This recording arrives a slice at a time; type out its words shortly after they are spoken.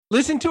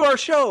Listen to our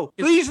show.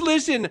 Please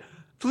listen.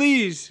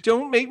 Please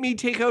don't make me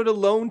take out a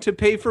loan to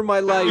pay for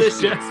my life.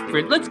 Listen.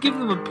 Desperate. Let's give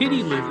them a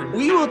pity listen.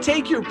 We will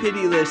take your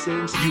pity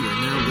listens. You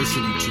are now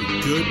listening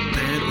to Good,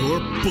 Bad, or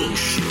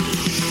Bullshit.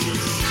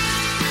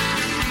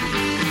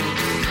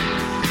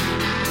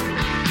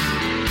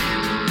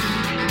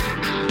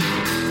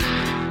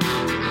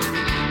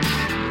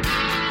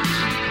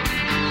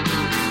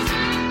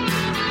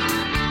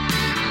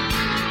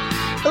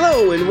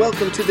 Hello and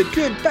welcome to the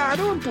Good, Bad,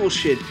 or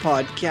Bullshit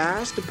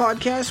podcast, a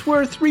podcast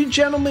where three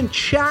gentlemen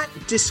chat,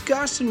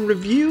 discuss, and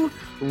review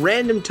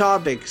random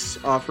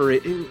topics, offer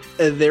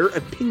their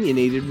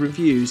opinionated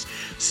reviews.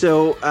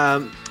 So,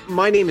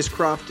 my name is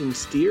Crofton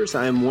Steers.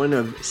 I am one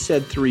of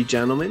said three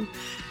gentlemen.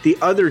 The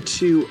other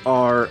two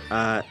are,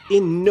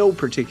 in no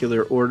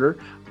particular order,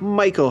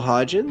 Michael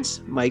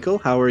Hodgins. Michael,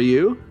 how are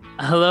you?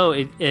 Hello.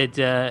 It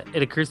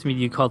occurs to me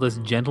you called us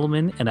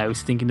gentlemen, and I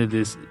was thinking of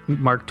this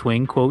Mark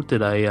Twain quote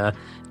that I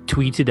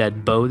tweeted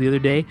at Bo the other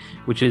day,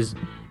 which is,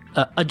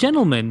 a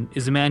gentleman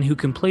is a man who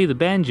can play the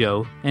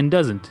banjo and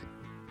doesn't.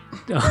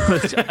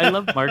 I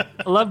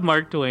love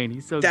Mark Twain.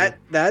 He's so good.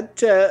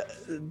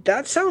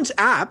 That sounds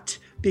apt,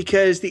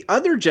 because the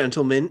other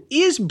gentleman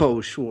is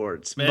Bo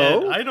Schwartz. Man,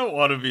 Bo? I don't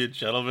want to be a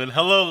gentleman.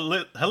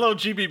 Hello,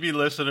 GBB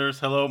listeners.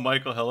 Hello,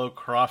 Michael. Hello,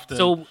 Crofton.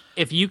 So,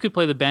 if you could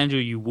play the banjo,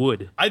 you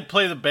would. I'd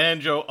play the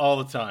banjo all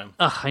the time.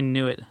 Ugh, I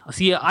knew it.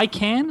 See, I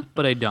can,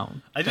 but I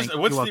don't.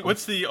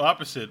 What's the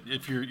opposite?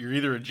 If you're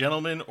either a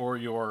gentleman or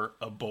you're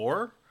a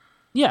bore?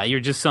 Yeah,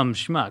 you're just some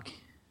schmuck.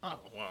 Oh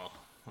well,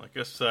 I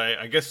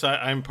guess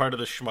I'm part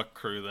of the schmuck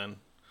crew then.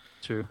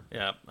 True.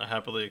 Yeah, I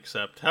happily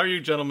accept. How are you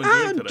gentlemen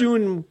doing today? I'm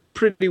doing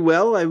pretty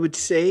well, I would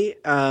say.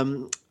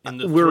 In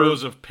the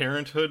throes of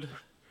parenthood?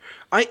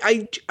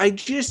 I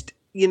just,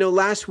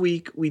 last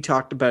week we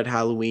talked about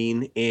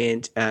Halloween,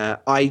 and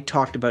I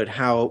talked about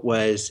how it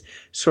was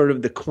sort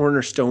of the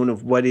cornerstone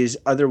of what is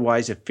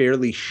otherwise a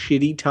fairly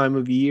shitty time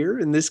of year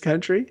in this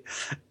country.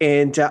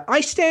 And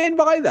I stand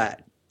by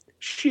that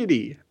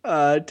shitty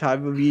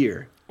time of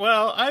year.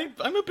 Well,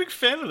 I'm a big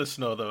fan of the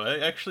snow, though.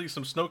 Actually,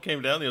 some snow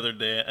came down the other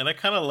day, and I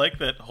kind of like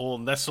that whole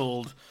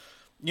nestled,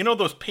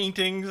 those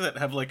paintings that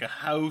have like a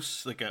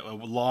house, like a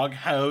log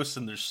house,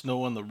 and there's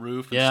snow on the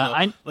roof. And yeah,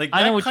 snow.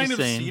 I know what that kind you're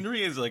of saying.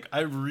 Scenery is like, I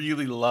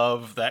really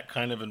love that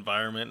kind of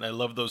environment, and I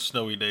love those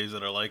snowy days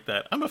that are like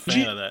that. I'm a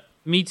fan of that.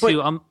 Me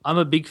too. I'm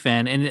a big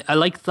fan, and I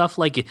like stuff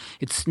like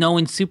it's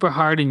snowing super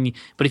hard,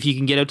 but if you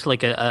can get out to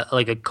like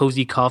a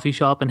cozy coffee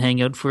shop and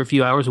hang out for a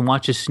few hours and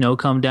watch the snow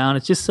come down,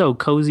 it's just so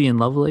cozy and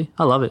lovely.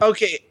 I love it.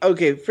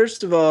 Okay.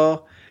 First of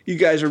all, you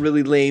guys are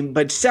really lame.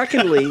 But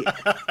secondly,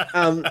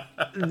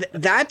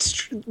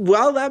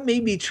 while that may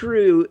be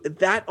true,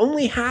 that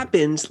only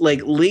happens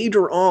like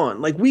later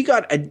on. Like we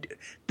got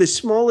the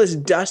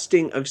smallest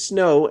dusting of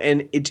snow,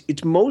 and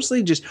it's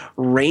mostly just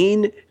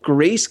rain,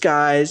 gray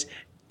skies,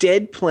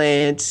 dead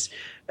plants.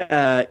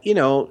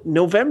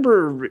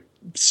 November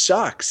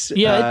sucks.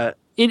 Yeah,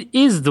 it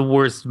is the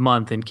worst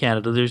month in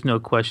Canada. There's no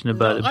question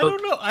about it. I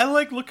don't know. I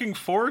like looking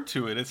forward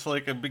to it. It's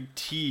like a big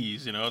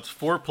tease. It's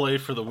foreplay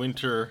for the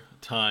winter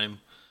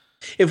time.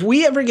 If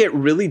we ever get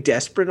really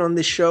desperate on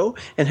this show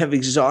and have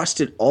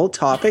exhausted all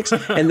topics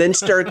and then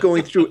start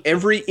going through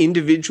every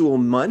individual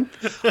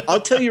month,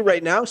 I'll tell you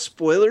right now,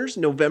 spoilers,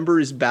 November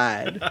is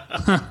bad.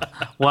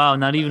 Wow,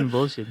 not even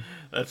bullshit.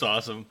 That's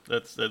awesome.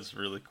 That's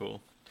really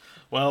cool.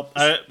 Well,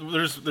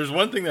 there's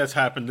one thing that's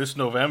happened this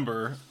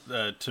November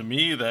to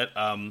me that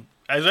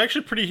is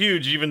actually pretty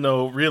huge, even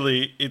though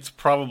really it's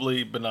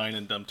probably benign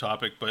and dumb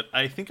topic. But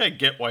I think I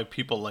get why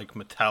people like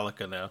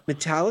Metallica now.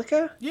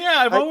 Metallica?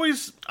 Yeah,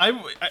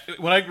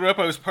 when I grew up,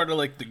 I was part of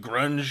like the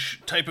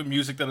grunge type of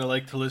music that I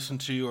like to listen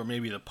to, or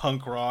maybe the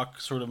punk rock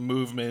sort of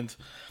movement.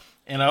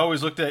 And I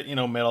always looked at,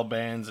 metal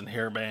bands and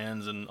hair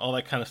bands and all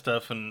that kind of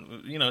stuff.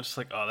 And, just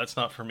like, oh, that's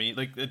not for me.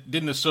 Like, it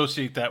didn't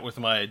associate that with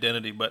my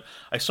identity. But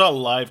I saw a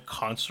live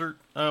concert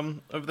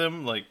of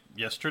them, like,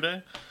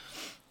 yesterday.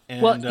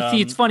 And, well, see,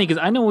 it's funny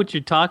because I know what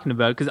you're talking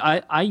about, because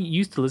I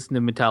used to listen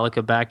to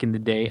Metallica back in the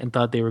day and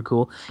thought they were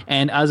cool.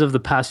 And as of the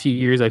past few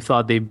years, I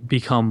thought they've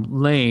become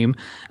lame.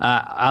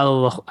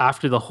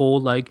 After the whole,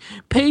 like,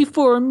 pay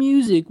for our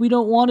music. We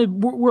don't want to,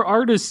 we're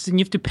artists and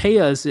you have to pay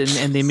us.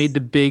 And they made the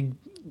big...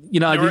 they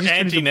were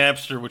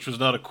anti-Napster, which was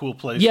not a cool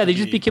place. Yeah, they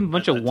just became a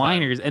bunch of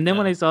whiners. And then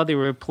when I saw they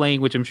were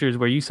playing, which I'm sure is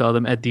where you saw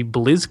them, at the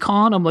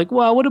BlizzCon, I'm like,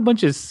 wow, what a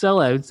bunch of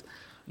sellouts.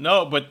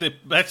 No, but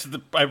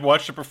I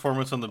watched a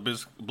performance on the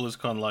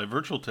BlizzCon Live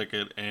virtual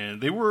ticket,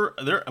 and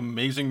they're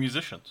amazing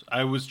musicians.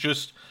 I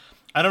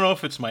don't know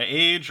if it's my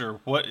age or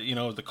what,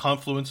 the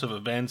confluence of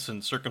events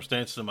and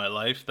circumstances in my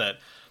life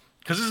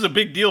because this is a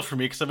big deal for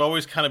me, because I've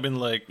always kind of been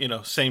like,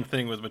 same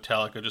thing with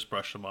Metallica, just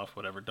brush them off,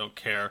 whatever, don't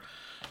care.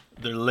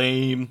 They're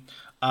lame.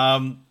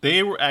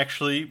 They were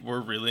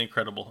really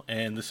incredible,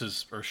 and this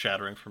is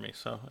earth-shattering for me.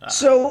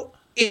 So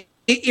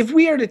if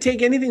we are to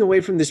take anything away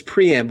from this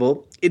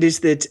preamble, it is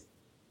that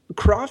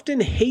Crofton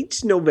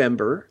hates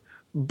November,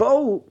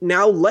 Bo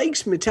now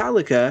likes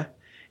Metallica,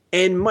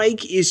 and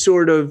Mike is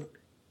sort of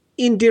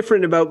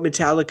indifferent about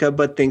Metallica,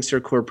 but thinks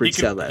they're corporate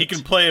sellouts. He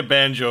can play a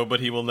banjo, but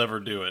he will never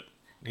do it.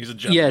 He's a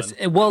gentleman. Yes,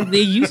 well, they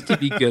used to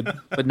be good,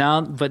 but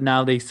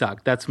now they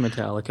suck. That's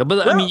Metallica.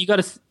 But I mean, you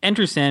got to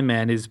Enter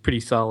Sandman is a pretty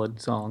solid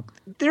song.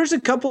 There's a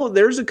couple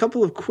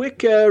of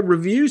quick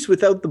reviews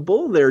without the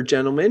bull there,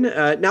 gentlemen.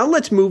 Now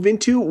let's move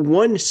into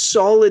one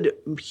solid,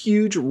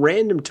 huge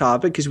random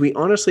topic, because we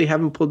honestly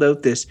haven't pulled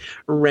out this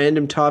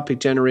random topic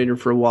generator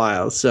for a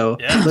while. So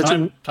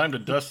yeah, time to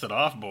dust it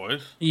off,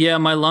 boys. Yeah,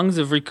 my lungs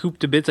have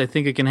recouped a bit. So I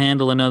think I can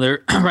handle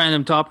another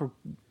random topic.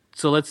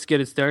 So let's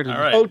get it started.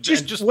 All right. Oh,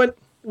 just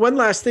one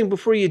last thing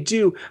before you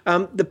do.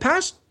 The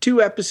past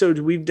 2 episodes,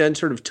 we've done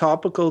sort of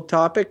topical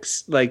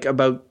topics, like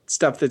about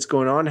stuff that's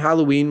going on.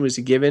 Halloween was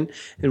a given,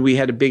 and we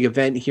had a big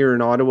event here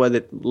in Ottawa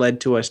that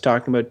led to us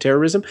talking about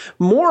terrorism.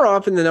 More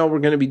often than not, we're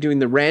going to be doing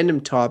the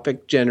random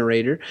topic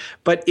generator.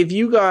 But if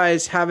you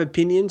guys have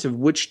opinions of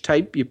which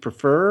type you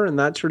prefer and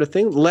that sort of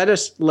thing, let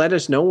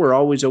us know. We're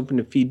always open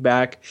to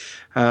feedback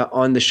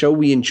on the show.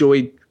 We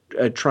enjoyed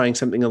trying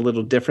something a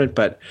little different,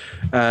 but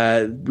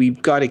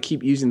we've got to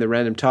keep using the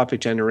random topic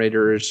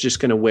generator, or it's just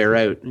going to wear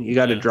out. You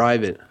got to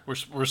drive it.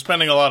 We're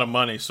spending a lot of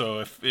money,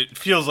 so if it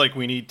feels like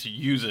we need to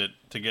use it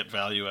to get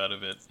value out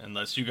of it,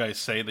 unless you guys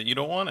say that you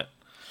don't want it.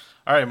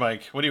 All right,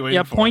 Mike, what are you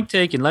waiting for? Yeah, point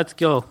taken. Let's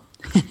go.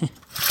 I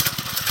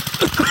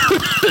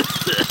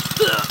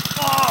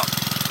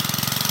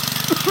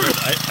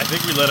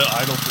think we let it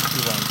idle for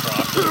too long,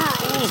 Croft.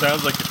 It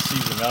sounds like it's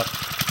seizing up.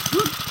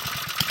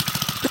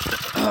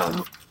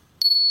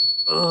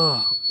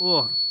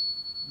 Oh,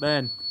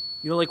 man.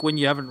 You know, like when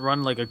you haven't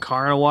run like a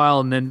car in a while,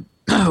 and then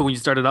when you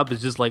start it up,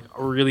 it's just like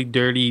a really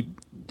dirty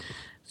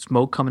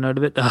smoke coming out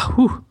of it.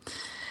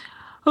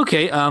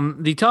 Okay,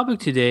 the topic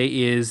today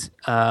is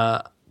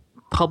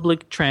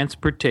public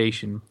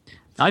transportation.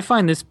 I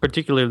find this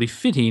particularly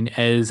fitting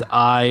as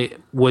I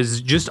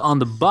was just on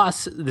the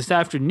bus this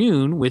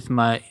afternoon with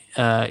my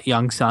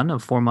young son, a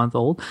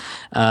 4-month-old,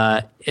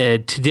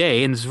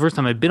 today, and this is the first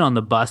time I've been on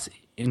the bus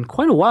in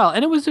quite a while,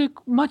 and it was a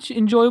much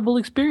enjoyable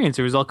experience.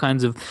 There was all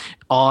kinds of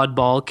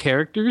oddball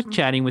characters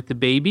chatting with the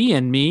baby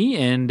and me,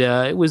 and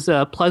it was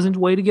a pleasant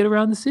way to get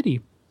around the city.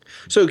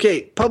 So,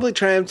 okay, public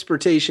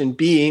transportation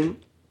being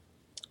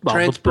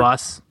the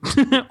bus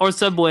or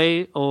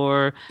subway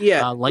or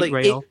light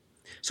rail.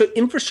 So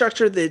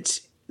infrastructure that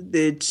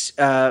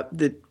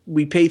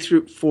we pay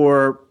through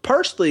for,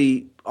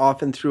 partially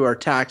often through our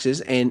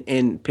taxes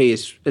and pay a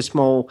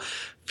small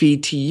fee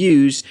to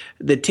use,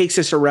 that takes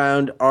us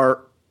around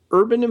our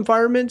urban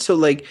environment. So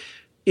like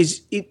it's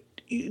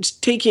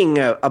taking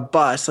a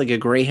bus, like a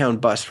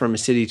Greyhound bus, from a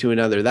city to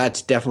another.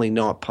 That's definitely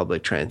not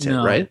public transit,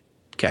 right?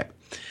 Okay.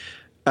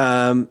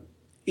 Public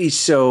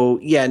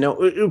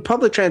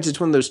transit's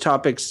one of those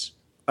topics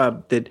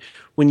that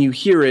when you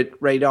hear it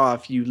right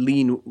off, you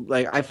lean,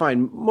 like I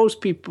find most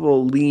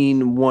people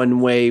lean one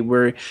way,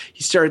 where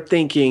you start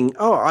thinking,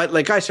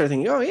 public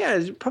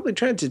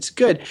transit's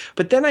good.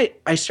 But then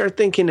I start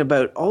thinking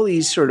about all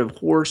these sort of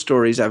horror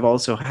stories I've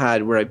also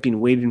had where I've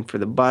been waiting for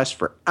the bus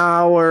for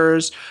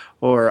hours,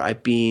 or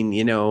I've been,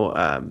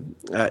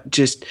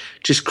 just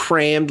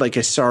crammed like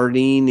a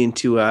sardine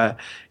into a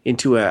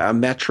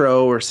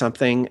metro or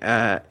something.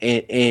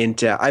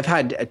 And I've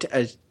had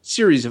a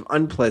series of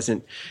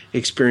unpleasant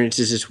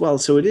experiences as well.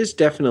 So it is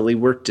definitely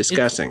worth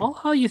discussing. It's all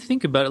how you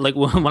think about it. Like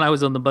when I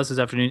was on the bus this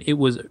afternoon, it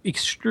was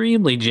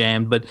extremely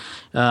jammed, but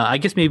I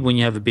guess maybe when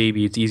you have a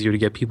baby, it's easier to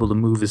get people to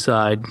move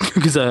aside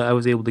because I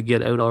was able to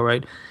get out all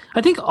right.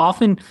 I think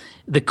often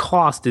the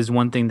cost is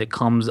one thing that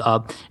comes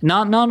up.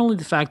 Not only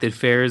the fact that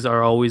fares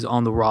are always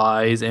on the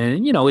rise,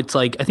 and it's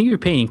like, I think if you're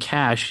paying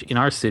cash in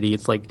our city,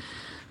 it's like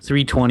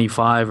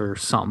 $3.25 or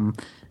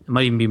something. It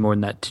might even be more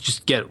than that to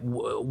just get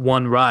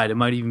one ride. It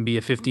might even be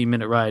a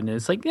 15-minute ride. And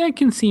it's like, it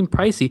can seem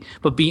pricey.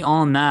 But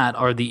beyond that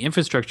are the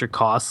infrastructure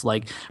costs.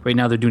 Like right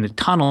now they're doing a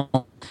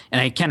tunnel. And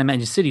I can't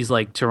imagine cities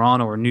like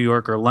Toronto or New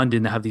York or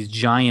London that have these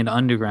giant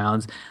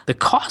undergrounds. The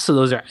cost of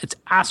those it's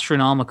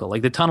astronomical.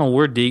 Like the tunnel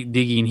we're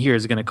digging here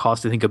is going to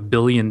cost, I think, $1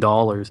 billion.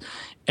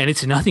 And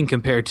it's nothing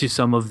compared to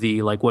some of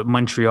the, like what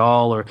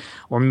Montreal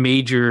or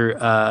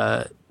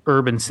major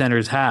urban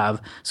centers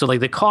have. So like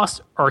the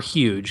costs are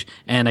huge,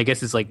 and I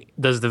guess it's like,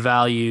 does the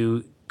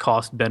value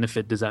cost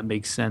benefit, does that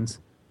make sense?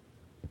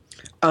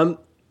 I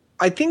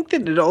think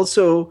that it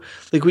also,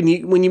 like when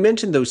you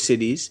mentioned those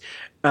cities,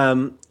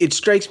 it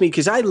strikes me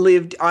because I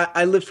lived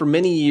for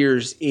many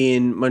years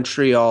in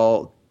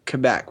Montreal,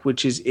 Quebec,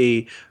 which is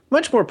a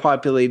much more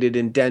populated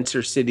and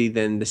denser city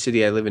than the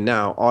city I live in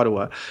now,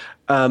 Ottawa.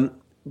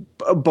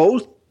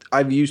 Both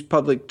I've used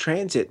public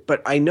transit,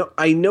 but I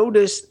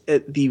noticed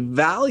that the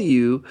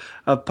value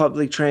of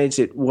public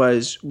transit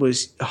was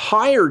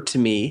higher to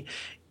me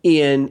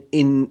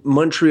in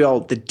Montreal,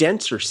 the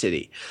denser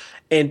city.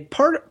 And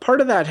part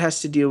of that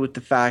has to deal with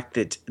the fact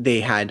that they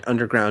had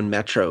underground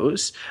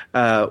metros,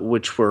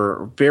 which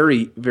were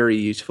very, very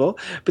useful.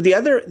 But the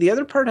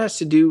other part has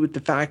to do with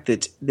the fact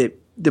that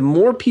the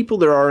more people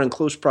there are in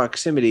close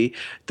proximity,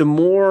 the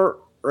more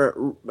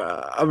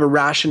of a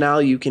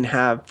rationale you can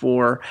have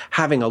for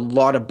having a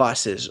lot of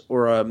buses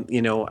or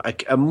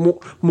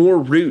more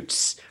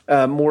routes,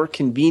 more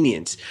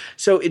convenience.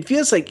 So it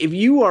feels like if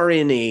you are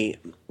in a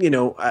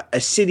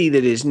city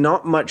that is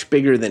not much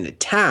bigger than a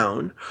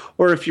town,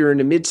 or if you're in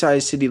a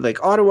mid-sized city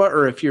like Ottawa,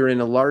 or if you're in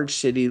a large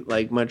city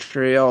like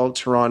Montreal,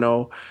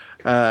 Toronto,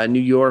 New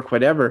York,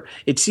 whatever,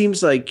 it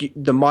seems like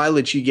the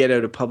mileage you get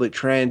out of public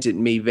transit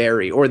may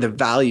vary, or the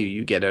value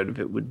you get out of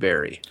it would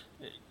vary.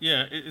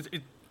 Yeah,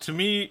 to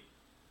me,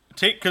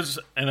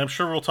 and I'm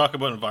sure we'll talk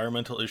about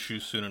environmental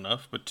issues soon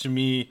enough, but to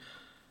me,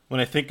 when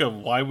I think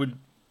of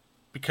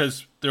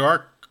because there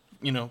are,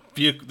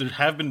 there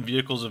have been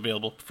vehicles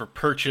available for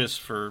purchase,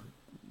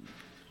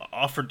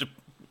 offered to,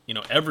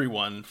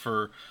 everyone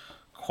for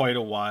quite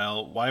a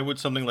while. Why would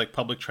something like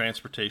public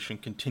transportation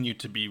continue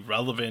to be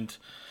relevant?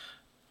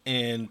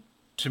 And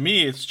to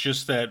me, it's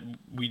just that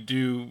we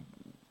do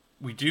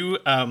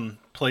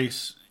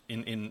place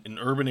in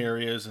urban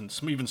areas and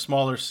even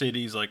smaller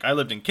cities. Like I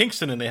lived in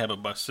Kingston, and they have a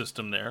bus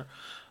system there.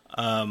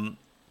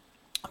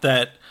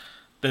 That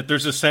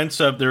there's a sense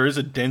of there is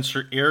a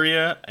denser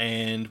area,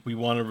 and we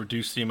want to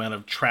reduce the amount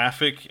of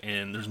traffic.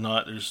 And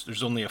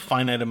there's only a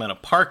finite amount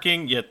of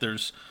parking. Yet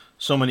there's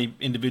so many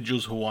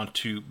individuals who want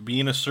to be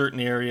in a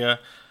certain area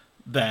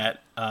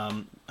that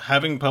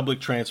having public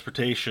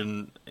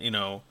transportation,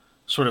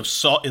 sort of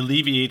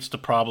alleviates the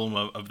problem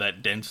of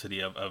that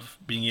density of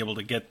being able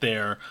to get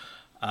there,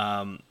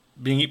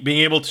 being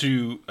able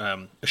to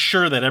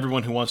assure that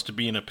everyone who wants to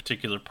be in a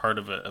particular part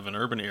of an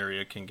urban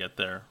area can get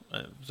there.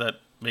 Does that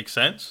make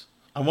sense?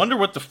 I wonder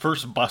what the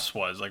first bus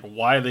was, like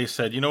why they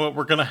said, you know what,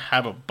 we're going to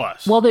have a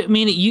bus. Well,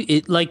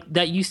 it like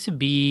that used to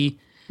be.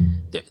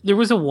 There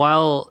was a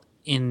while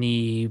in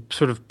the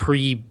sort of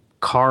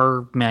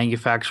car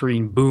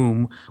manufacturing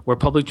boom where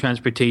public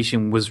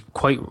transportation was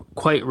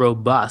quite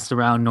robust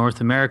around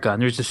North America.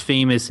 And there's this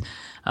famous thing,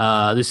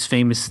 I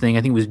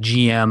think it was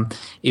GM.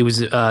 It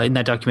was in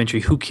that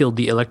documentary, Who Killed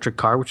the Electric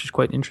Car, which is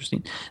quite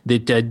interesting,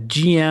 that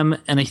GM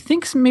and I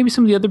think maybe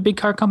some of the other big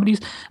car companies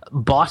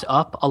bought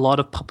up a lot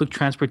of public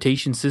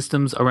transportation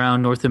systems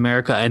around North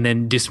America and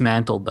then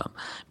dismantled them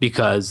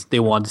because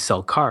they wanted to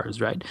sell cars,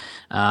 right?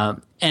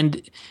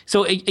 And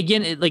so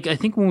again, I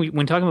think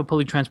when talking about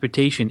public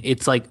transportation,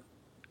 it's like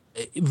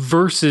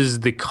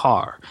versus the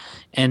car.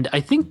 And I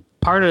think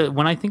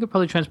when I think of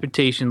public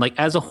transportation, like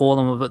as a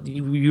whole,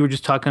 you were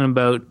just talking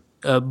about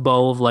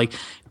Bo of like,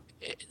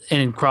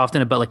 and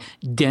Crofton about like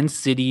dense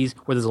cities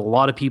where there's a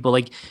lot of people.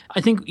 Like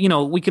I think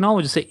we can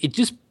always just say it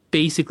just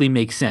basically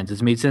makes sense.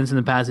 It's made sense in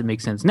the past. It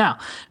makes sense now.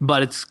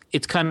 But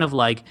it's kind of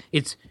like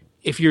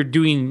if you're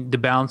doing the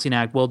balancing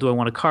act, well, do I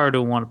want a car?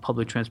 Do I want a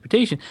public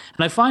transportation?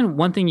 And I find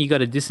one thing you got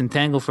to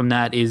disentangle from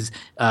that is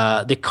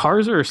the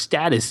cars are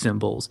status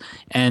symbols,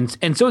 and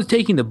so is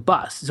taking the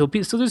bus. So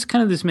there's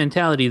kind of this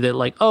mentality that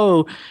like,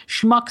 oh,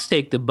 schmucks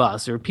take the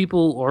bus, or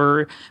people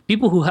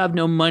who have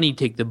no money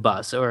take the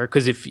bus, or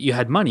because if you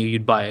had money,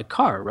 you'd buy a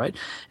car, right?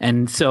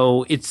 And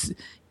so it's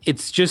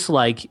just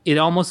like it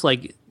almost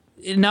like.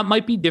 And that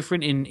might be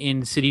different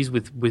in cities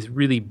with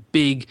really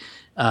big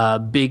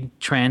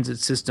transit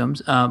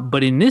systems,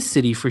 but in this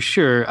city for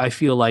sure, I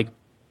feel like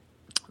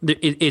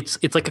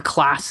it's like a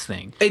class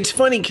thing. It's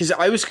funny because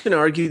I was going to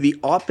argue the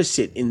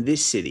opposite in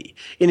this city.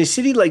 In a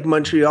city like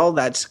Montreal,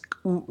 that's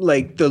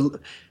like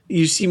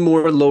you see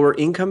more lower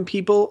income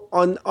people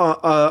on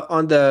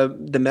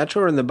the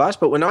metro or in the bus.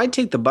 But when I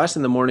take the bus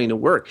in the morning to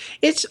work,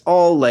 it's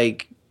all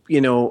like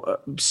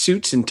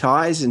suits and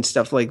ties and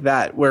stuff like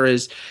that.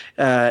 Whereas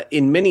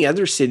in many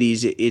other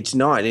cities, it's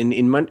not. In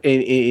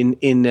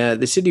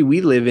the city we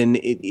live in,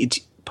 it's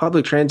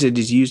public transit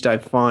is used, I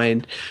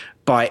find,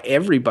 by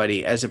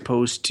everybody, as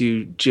opposed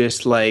to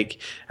just like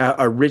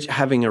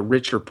having a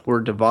rich or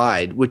poor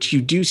divide, which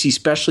you do see,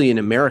 especially in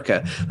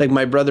America. Like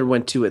my brother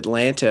went to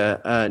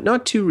Atlanta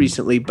not too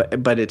recently,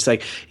 but it's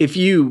like if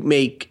you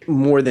make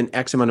more than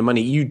X amount of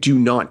money, you do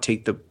not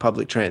take the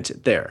public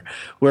transit there.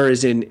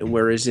 Whereas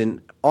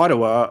in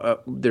Ottawa,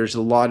 there's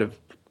a lot of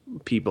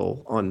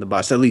people on the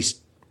bus, at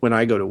least when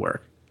I go to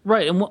work.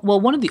 Right. And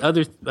one of the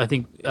other, I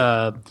think,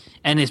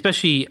 and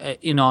especially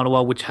in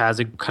Ottawa, which has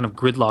a kind of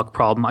gridlock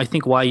problem, I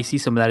think why you see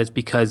some of that is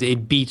because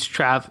it beats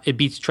traffic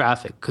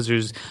because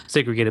there's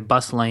segregated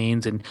bus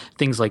lanes and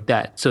things like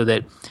that. So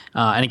that,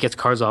 and it gets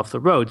cars off the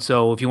road.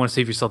 So if you want to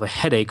save yourself a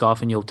headache,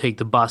 often you'll take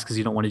the bus because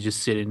you don't want to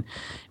just sit in.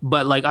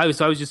 But like I was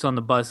just on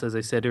the bus, as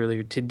I said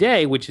earlier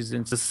today,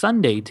 it's a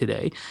Sunday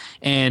today.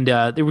 And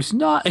it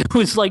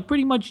was like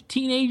pretty much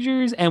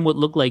teenagers and what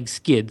looked like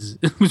skids.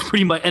 It was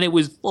pretty much, and it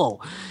was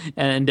full.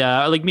 And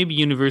like maybe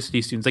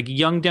university students, like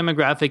young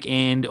demographic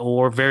and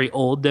or very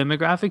old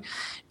demographic.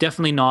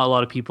 Definitely not a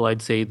lot of people,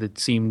 I'd say, that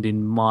seemed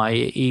in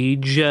my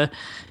age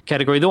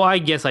category. Though I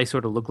guess I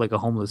sort of look like a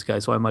homeless guy,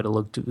 so I might have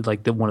looked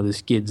like one of the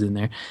skids in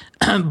there.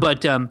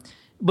 But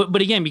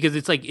But again, because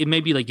it's like it may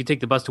be like you take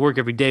the bus to work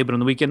every day, but on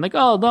the weekend, like,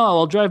 oh no,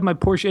 I'll drive my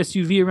Porsche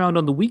SUV around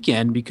on the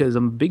weekend because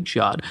I'm a big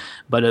shot.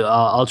 But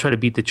I'll try to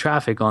beat the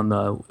traffic on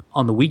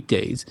the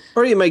weekdays.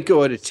 Or you might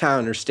go out of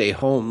town or stay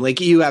home.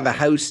 Like you have a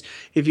house.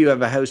 If you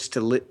have a house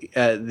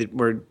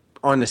where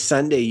on a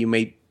Sunday you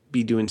might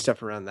be doing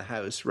stuff around the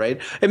house, right?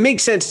 It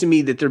makes sense to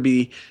me that there'd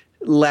be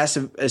less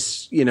of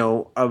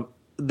the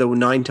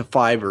 9 to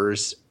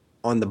 5ers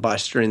on the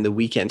bus during the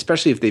weekend,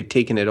 especially if they've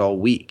taken it all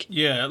week.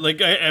 Yeah,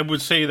 like I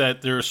would say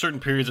that there are certain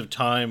periods of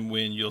time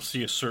when you'll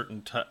see a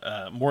certain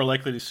more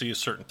likely to see a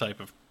certain type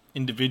of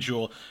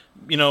individual.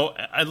 You know,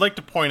 I'd like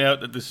to point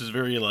out that this is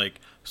very like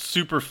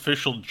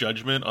superficial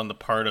judgment on the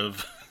part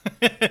of,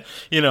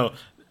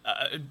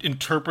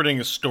 interpreting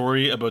a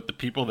story about the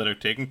people that are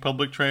taking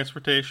public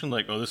transportation.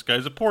 Like, oh, this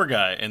guy's a poor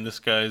guy, and this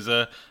guy's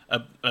a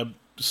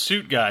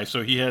suit guy,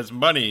 so he has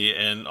money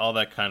and all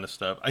that kind of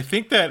stuff. I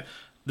think that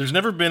there's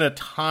never been a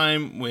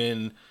time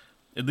when,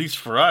 at least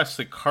for us,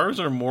 the cars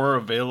are more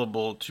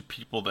available to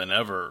people than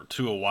ever,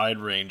 to a wide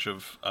range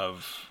of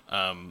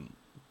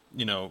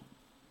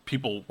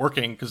people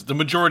working, because the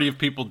majority of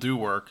people do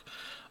work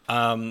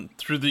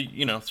through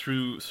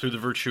the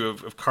virtue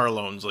of car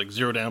loans, like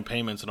zero down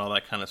payments and all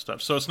that kind of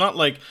stuff. So it's not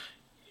like,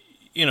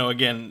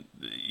 again,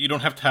 you don't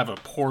have to have a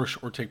Porsche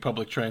or take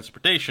public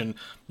transportation.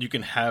 You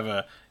can have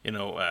a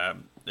Toyota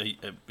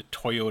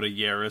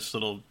Yaris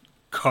little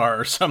car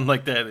or something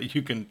like that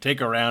you can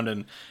take around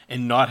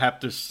and not have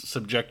to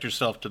subject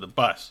yourself to the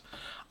bus.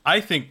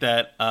 I think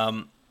that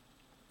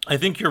I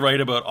think you're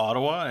right about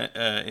Ottawa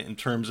in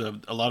terms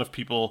of a lot of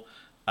people.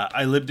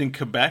 I lived in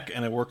Quebec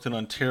and I worked in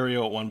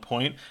Ontario at one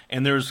point,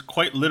 and there's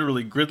quite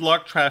literally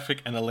gridlock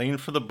traffic and a lane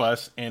for the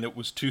bus, and it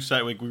was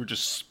two-side. Like, we were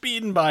just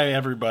speeding by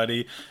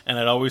everybody, and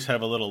I'd always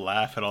have a little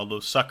laugh at all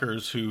those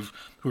suckers who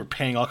are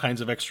paying all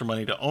kinds of extra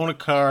money to own a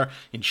car,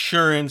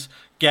 insurance,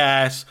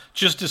 gas,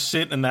 just to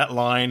sit in that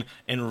line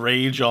and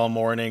rage all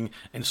morning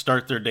and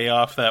start their day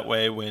off that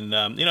way when,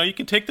 you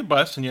can take the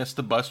bus, and yes,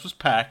 the bus was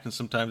packed, and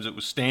sometimes it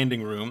was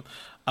standing room.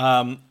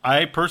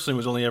 I personally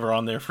was only ever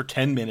on there for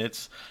 10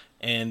 minutes,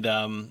 and,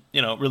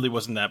 it really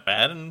wasn't that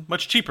bad and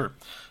much cheaper.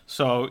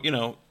 So,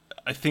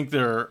 I think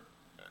that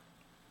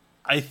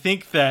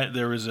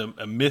there is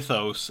a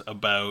mythos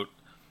about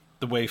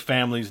the way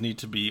families need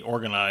to be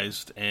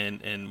organized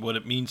and what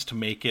it means to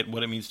make it,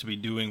 what it means to be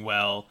doing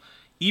well,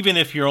 even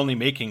if you're only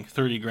making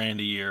 $30,000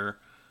 a year.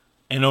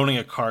 And owning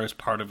a car is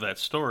part of that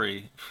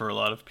story for a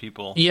lot of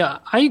people. Yeah,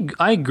 I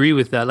agree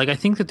with that. Like, I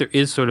think that there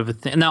is sort of a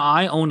thing. Now,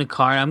 I own a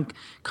car. I'm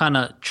kind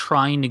of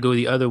trying to go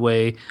the other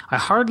way. I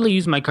hardly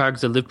use my car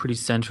because I live pretty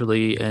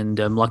centrally, and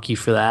I'm lucky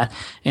for that.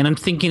 And I'm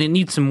thinking it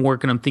needs some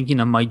work, and I'm thinking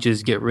I might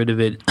just get rid of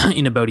it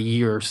in about a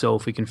year or so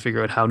if we can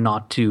figure out how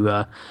not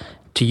to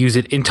use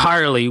it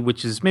entirely,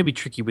 which is maybe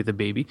tricky with a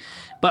baby.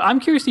 But I'm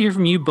curious to hear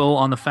from you, Bo,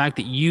 on the fact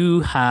that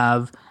you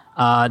have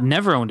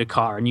never owned a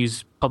car and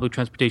use public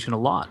transportation a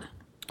lot.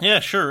 Yeah,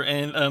 sure.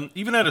 And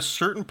even at a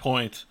certain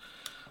point,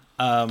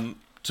 to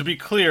be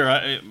clear,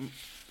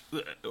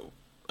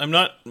 I'm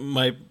not,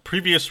 my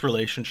previous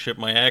relationship,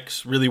 my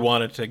ex really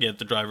wanted to get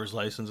the driver's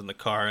license in the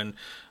car. And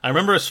I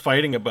remember us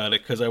fighting about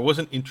it because I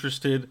wasn't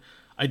interested.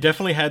 I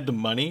definitely had the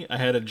money. I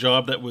had a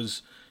job that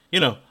was,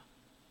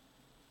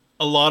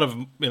 a lot of,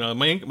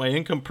 my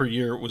income per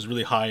year was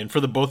really high. And for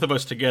the both of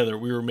us together,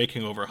 we were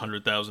making over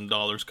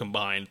 $100,000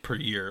 combined per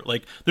year.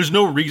 Like, there's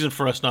no reason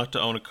for us not to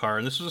own a car.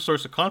 And this was a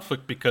source of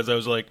conflict because I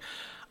was like,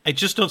 I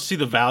just don't see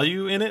the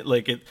value in it.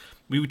 Like,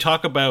 we would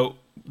talk about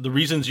the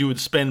reasons you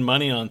would spend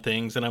money on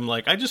things. And I'm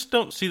like, I just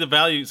don't see the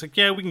value. It's like,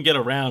 yeah, we can get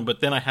around,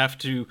 but then I have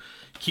to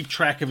keep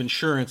track of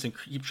insurance and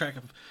keep track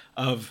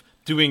of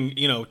doing,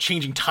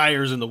 changing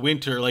tires in the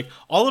winter. Like,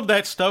 all of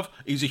that stuff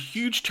is a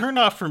huge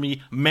turnoff for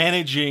me,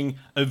 managing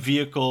a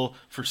vehicle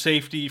for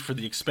safety, for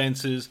the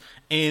expenses,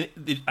 and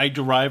I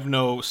derive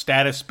no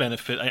status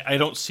benefit. I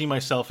don't see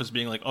myself as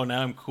being like, oh,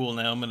 now I'm cool,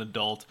 now I'm an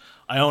adult,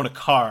 I own a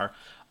car.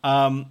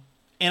 And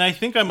I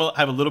think I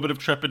have a little bit of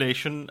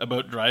trepidation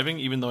about driving,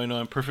 even though I know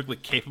I'm perfectly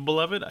capable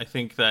of it. I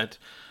think that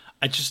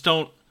I just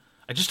don't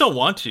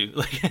want to.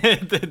 Like,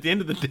 at the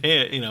end of the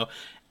day,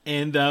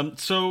 And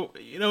so,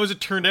 as it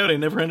turned out, I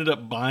never ended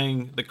up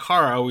buying the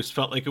car. I always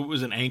felt like it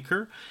was an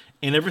anchor.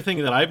 And everything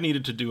that I've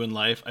needed to do in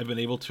life, I've been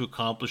able to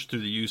accomplish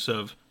through the use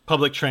of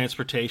public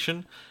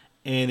transportation.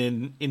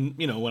 And in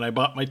when I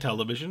bought my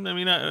television,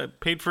 I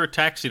paid for a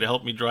taxi to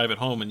help me drive it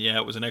home. And yeah,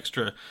 it was an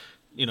extra,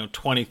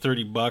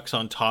 $20-$30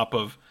 on top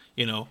of,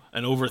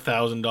 an over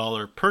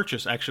 $1,000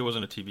 purchase. Actually, it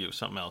wasn't a TV, it was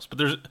something else.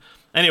 But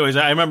anyways,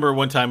 I remember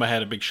one time I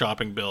had a big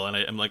shopping bill, and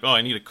I'm like, oh,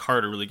 I need a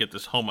car to really get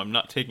this home. I'm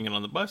not taking it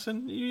on the bus.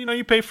 And,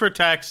 you pay for a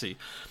taxi.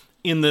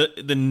 In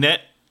the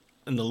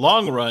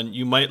long run,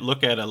 you might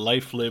look at a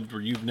life lived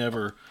where you've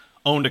never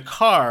owned a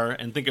car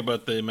and think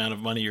about the amount of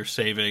money you're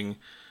saving,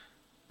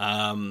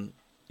 having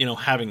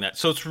that.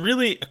 So it's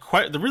really,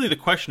 the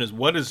question is,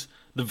 what is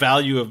the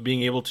value of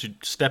being able to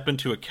step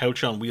into a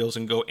couch on wheels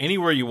and go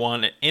anywhere you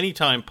want at any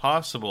time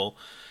possible?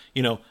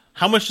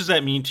 how much does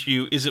that mean to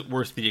you? Is it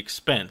worth the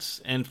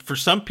expense? And for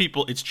some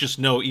people, it's just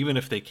no, even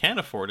if they can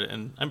afford it.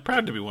 And I'm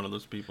proud to be one of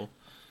those people.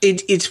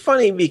 It's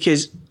funny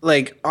because,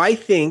 like, I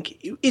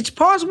think it's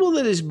possible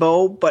that it's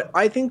Bo, but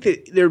I think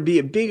that there'd be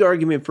a big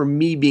argument for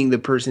me being the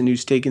person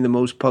who's taken the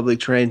most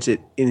public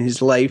transit in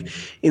his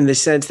life, in the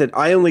sense that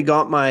I only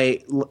got my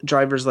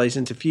driver's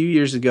license a few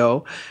years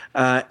ago,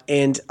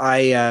 and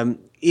I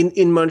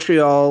in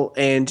Montreal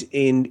and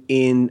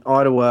in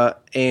Ottawa,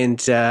 and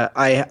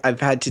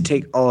I've had to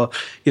take a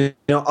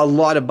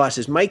lot of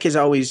buses. Mike has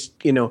always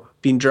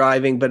been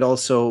driving, but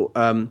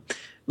also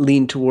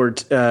lean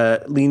towards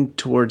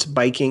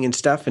biking and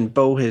stuff. And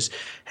Bo has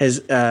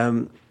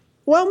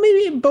well,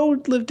 maybe Bo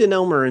lived in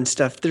Elmer and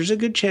stuff. There's a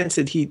good chance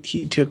that he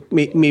took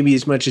maybe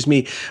as much as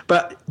me.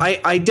 But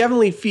I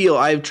definitely feel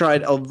I've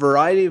tried a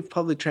variety of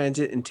public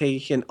transit and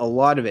taken a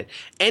lot of it,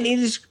 and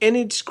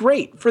it's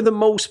great for the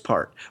most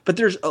part. But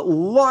there's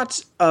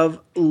lots of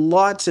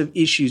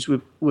issues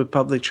with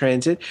public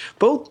transit,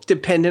 both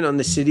dependent on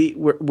the city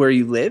where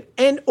you live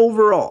and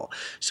overall.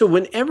 So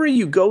whenever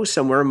you go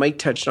somewhere, Mike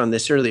touched on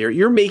this earlier,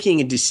 you're making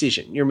a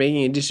decision.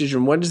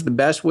 What is the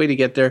best way to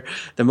get there,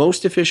 the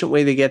most efficient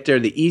way to get there,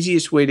 the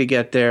easiest way to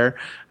get there,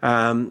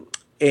 and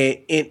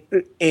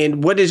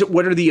what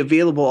are the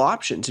available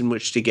options in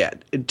which to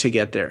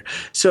get there.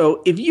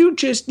 So if you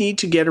just need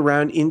to get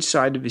around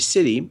inside of a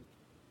city,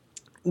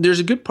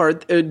 there's a good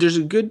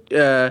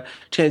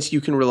chance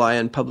you can rely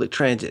on public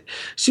transit.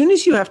 As soon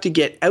as you have to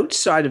get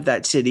outside of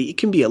that city, it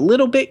can be a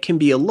little bit, can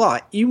be a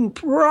lot. You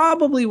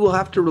probably will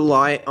have to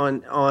rely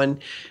on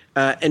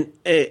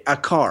a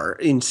car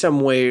in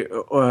some way,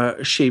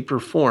 shape, or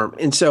form.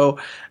 And so,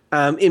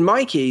 in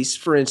my case,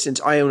 for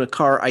instance, I own a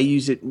car. I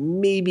use it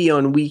maybe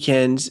on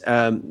weekends.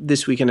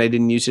 This weekend I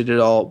didn't use it at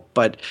all,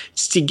 but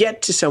it's to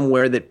get to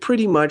somewhere that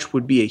pretty much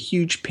would be a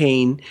huge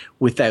pain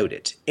without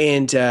it.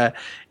 And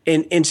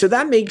so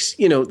that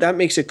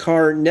makes a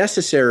car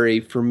necessary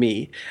for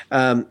me.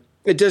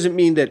 It doesn't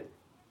mean that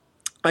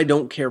I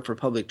don't care for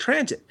public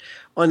transit.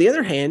 On the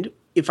other hand,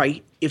 if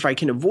I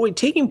can avoid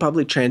taking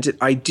public transit,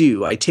 I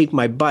do. I take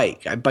my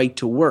bike. I bike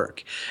to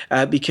work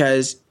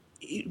because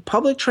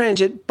public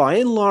transit, by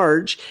and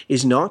large,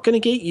 is not going to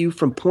get you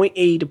from point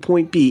A to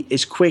point B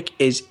as quick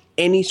as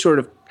any sort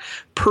of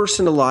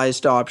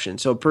personalized option.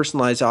 So a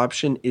personalized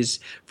option is,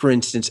 for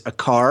instance, a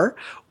car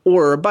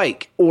or a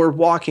bike or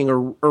walking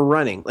or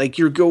running. Like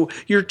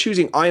you're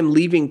choosing, I'm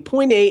leaving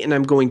point A and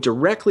I'm going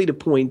directly to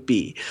point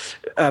B.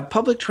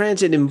 Public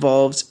transit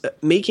involves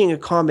making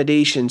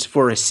accommodations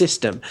for a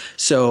system.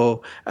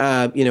 So,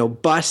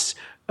 bus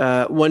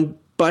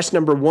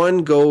number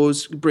one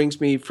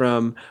brings me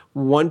from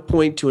one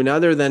point to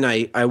another. Then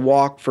I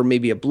walk for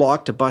maybe a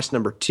block to bus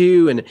number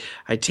two, and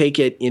I take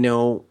it,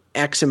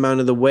 X amount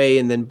of the way,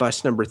 and then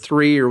bus number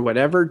 3 or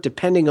whatever,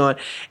 depending on,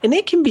 and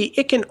it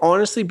can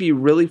honestly be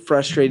really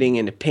frustrating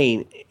and a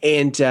pain.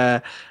 And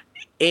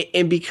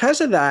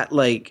because of that,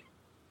 like,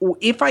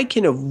 if I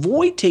can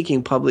avoid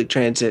taking public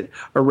transit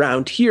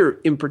around here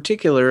in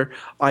particular,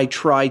 I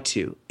try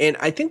to. And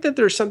I think that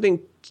there's something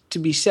to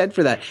be said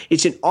for that.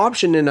 It's an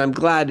option and I'm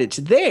glad it's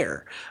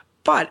there.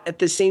 But at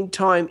the same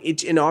time,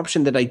 it's an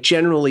option that I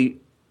generally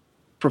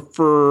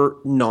prefer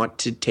not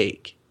to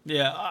take.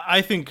 Yeah,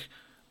 I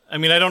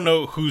don't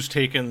know who's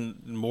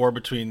taken more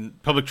between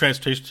public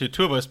transportation to the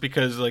two of us,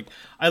 because like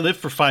I lived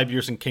for 5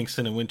 years in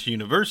Kingston and went to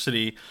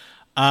university,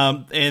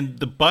 and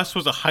the bus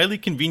was a highly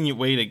convenient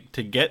way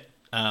to get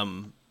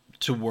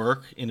to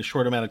work in a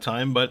short amount of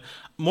time. But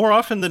more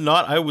often than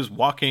not, I was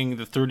walking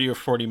the 30 or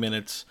 40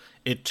 minutes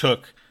it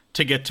took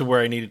to get to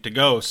where I needed to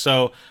go.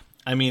 So,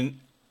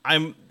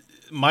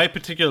 my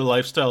particular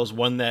lifestyle is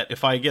one that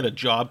if I get a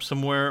job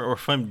somewhere or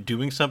if I'm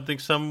doing something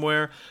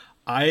somewhere,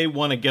 I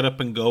want to get up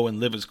and go and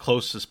live as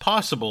close as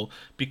possible,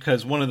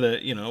 because one of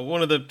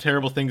the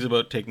terrible things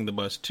about taking the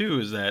bus too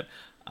is that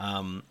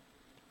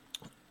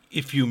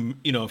if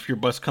your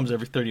bus comes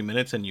every 30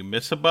 minutes and you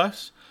miss a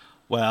bus,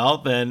 well,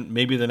 then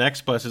maybe the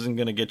next bus isn't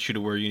going to get you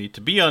to where you need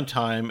to be on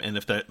time, and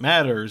if that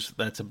matters,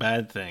 that's a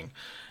bad thing.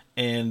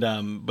 And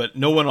but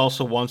no one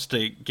also wants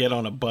to get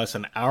on a bus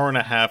an hour and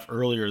a half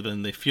earlier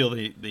than they feel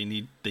they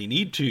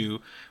need to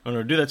in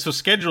order to do that. So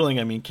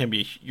scheduling, can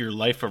be your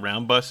life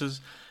around buses.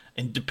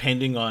 And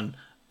depending on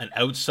an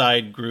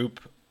outside group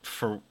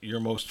for your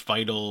most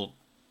vital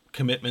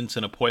commitments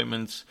and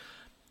appointments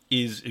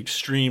is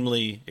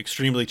extremely,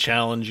 extremely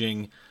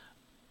challenging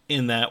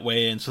in that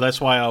way. And so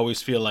that's why I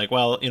always feel like,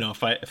 well,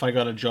 if I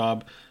got a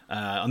job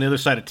on the other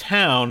side of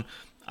town,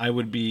 I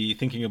would be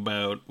thinking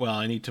about, well,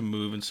 I need to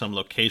move in some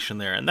location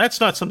there. And that's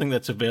not something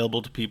that's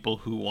available to people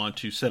who want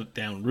to set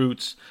down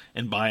roots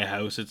and buy a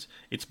house.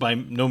 It's by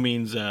no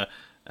means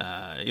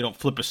you don't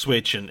flip a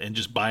switch and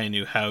just buy a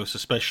new house,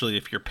 especially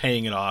if you're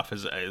paying it off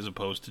as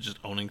opposed to just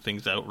owning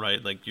things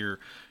outright. Like your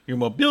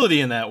mobility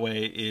in that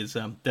way is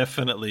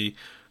definitely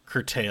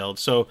curtailed.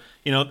 So,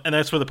 and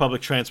that's where the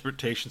public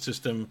transportation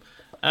system,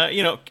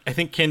 I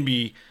think can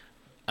be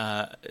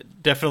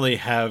definitely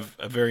have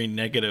a very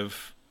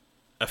negative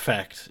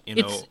effect,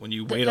 when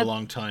you wait a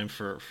long time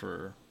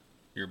for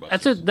your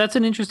buses. That's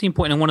an interesting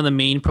point, and one of the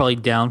main probably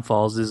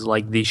downfalls is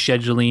like the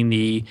scheduling,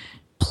 the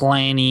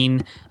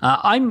planning.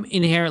 I'm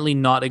inherently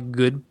not a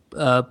good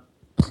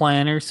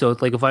planner, so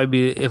it's like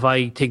if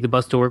I take the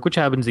bus to work, which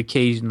happens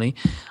occasionally,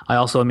 I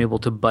also am able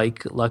to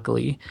bike,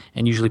 luckily,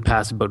 and usually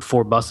pass about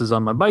 4 buses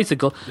on my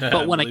bicycle. Yeah,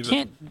 but when I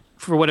can't,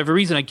 for whatever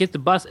reason, I get the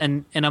bus,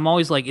 and I'm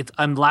always like,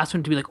 I'm the last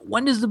one to be like,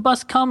 when does the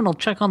bus come? And I'll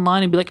check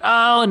online and be like,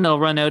 oh, and I'll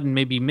run out and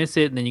maybe miss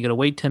it, and then you got to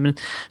wait 10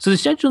 minutes. So the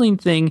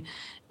scheduling thing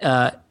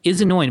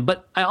is annoying.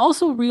 But I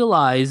also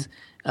realize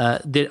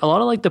that a lot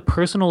of like the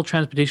personal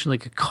transportation,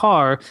 like a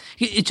car,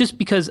 it's just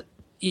because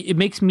it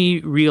makes me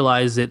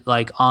realize that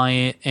like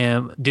I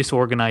am a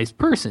disorganized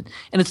person,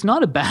 and it's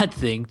not a bad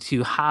thing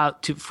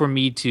for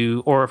me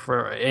to, or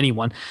for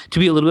anyone to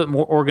be a little bit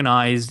more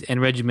organized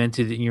and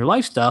regimented in your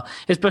lifestyle,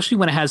 especially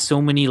when it has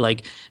so many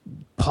like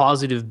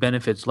positive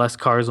benefits: less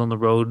cars on the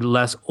road,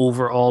 less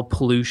overall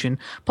pollution.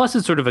 Plus,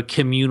 it's sort of a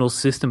communal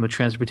system of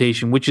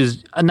transportation, which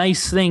is a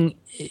nice thing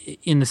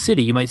in the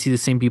city. You might see the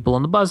same people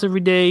on the bus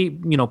every day.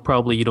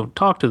 Probably you don't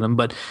talk to them,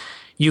 but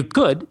you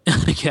could,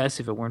 I guess,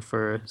 if it weren't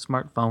for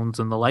smartphones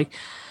and the like.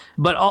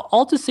 But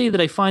all to say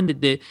that I find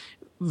that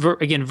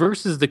again,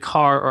 versus the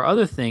car or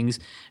other things,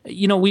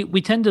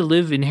 we tend to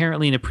live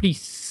inherently in a pretty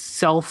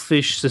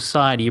selfish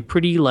society, a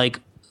pretty like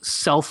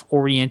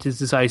self-oriented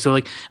society. So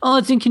like, oh,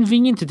 it's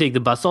inconvenient to take the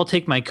bus, so I'll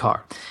take my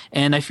car.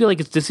 And I feel like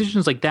it's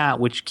decisions like that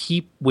which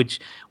keep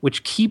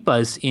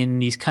us in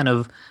these kind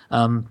of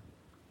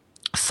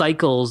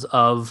cycles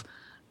of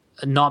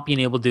not being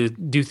able to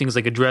do things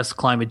like address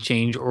climate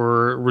change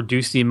or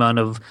reduce the amount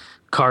of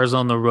cars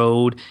on the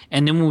road.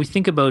 And then when we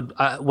think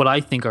about what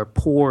I think are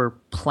poor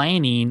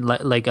planning,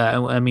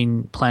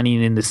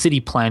 planning in the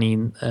city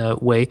planning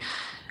way,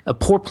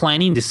 poor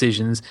planning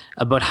decisions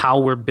about how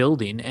we're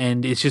building.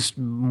 And it's just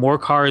more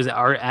cars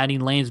are adding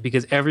lanes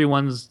because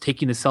everyone's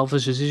taking the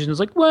selfish decision. It's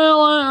like,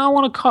 well, I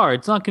want a car.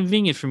 It's not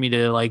convenient for me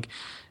to like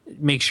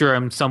make sure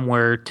I'm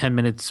somewhere 10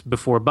 minutes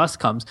before a bus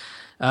comes.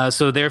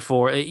 So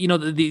therefore,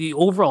 the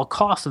overall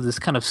cost of this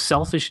kind of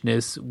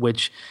selfishness,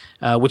 which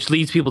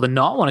leads people to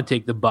not want to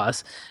take the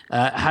bus,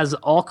 has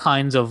all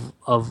kinds of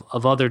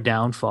other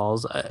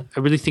downfalls. I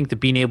really think that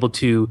being able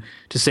to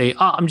say,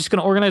 I'm just going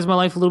to organize my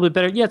life a little bit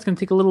better. Yeah, it's going to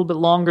take a little bit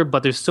longer,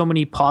 but there's so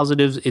many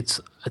positives. It's,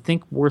 I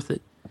think, worth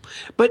it.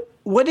 But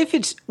what if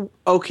it's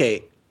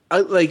okay?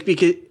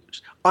 Because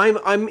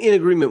I'm in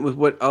agreement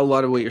with a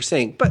lot of what you're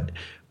saying, but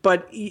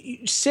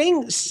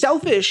saying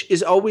selfish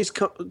is always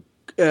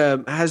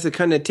has the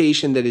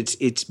connotation that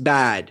it's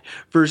bad,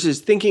 versus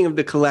thinking of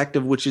the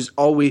collective, which is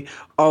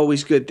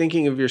always good.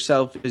 Thinking of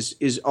yourself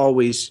is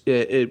always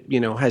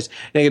has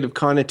negative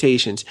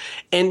connotations.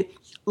 And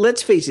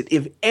let's face it,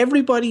 if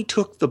everybody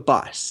took the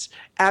bus,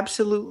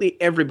 absolutely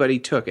everybody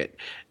took it,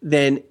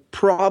 then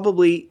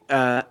probably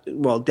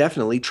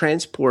definitely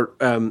transport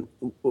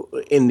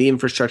in the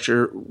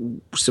infrastructure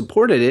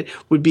supported it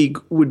would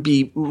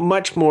be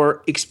much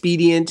more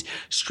expedient,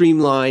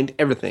 streamlined,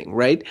 everything,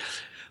 right?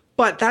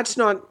 But that's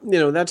not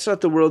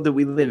the world that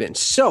we live in.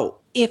 So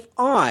if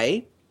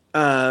I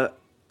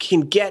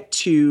can get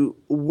to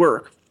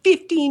work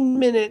 15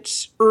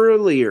 minutes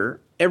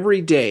earlier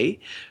every day,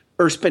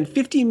 or spend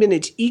 15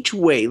 minutes each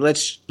way,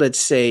 let's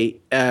say,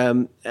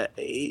 and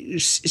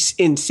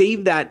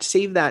save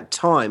that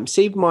time,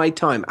 save my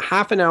time,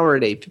 half an hour a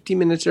day, 15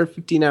 minutes or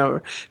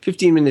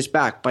 15 minutes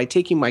back, by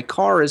taking my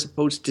car as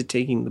opposed to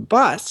taking the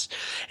bus.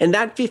 And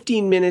that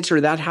 15 minutes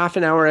or that half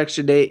an hour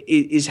extra day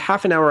is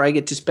half an hour I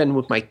get to spend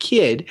with my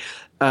kid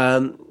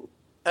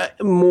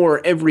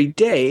more every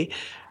day.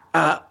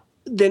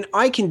 Then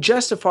I can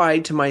justify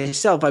to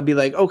myself, I'd be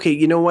like, okay,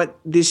 you know what?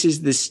 This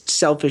is this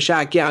selfish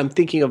act. Yeah, I'm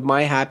thinking of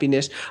my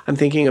happiness. I'm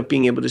thinking of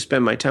being able to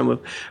spend my time with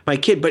my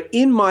kid. But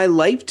in my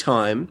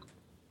lifetime,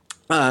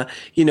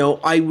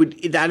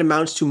 that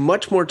amounts to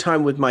much more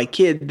time with my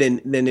kid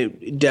than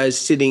it does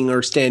sitting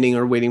or standing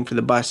or waiting for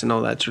the bus and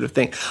all that sort of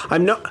thing.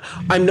 I'm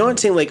not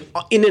saying like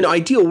in an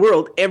ideal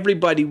world,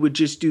 everybody would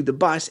just do the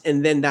bus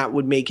and then that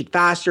would make it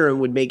faster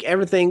and would make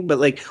everything. But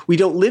like, we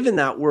don't live in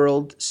that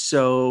world.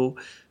 So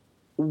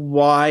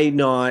why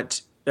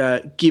not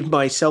give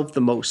myself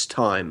the most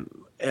time?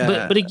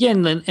 But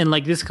again, and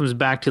like this comes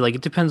back to like,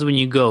 it depends when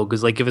you go,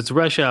 because like if it's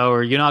rush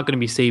hour, you're not going to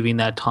be saving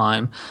that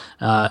time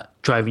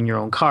driving your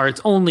own car.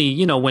 It's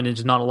only when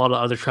there's not a lot of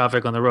other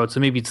traffic on the road.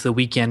 So maybe it's the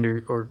weekend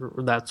or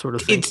that sort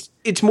of thing.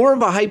 It's more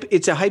of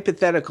it's a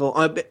hypothetical.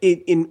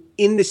 In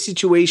the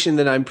situation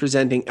that I'm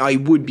presenting, I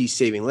would be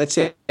saving. Let's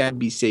say I'd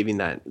be saving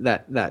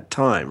that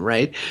time,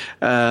 right?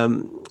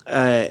 Then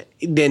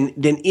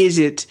is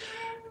it?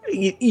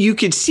 You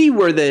could see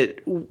where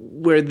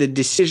the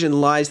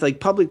decision lies, like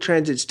public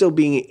transit still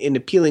being an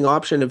appealing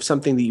option of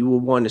something that you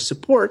will want to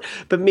support,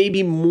 but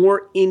maybe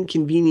more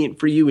inconvenient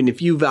for you. And if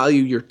you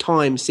value your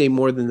time, say,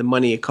 more than the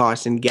money it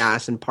costs in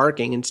gas and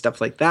parking and stuff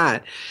like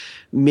that,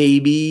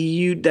 maybe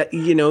you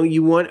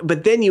want,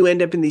 but then you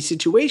end up in these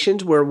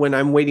situations where when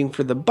I'm waiting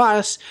for the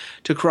bus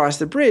to cross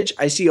the bridge,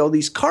 I see all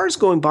these cars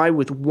going by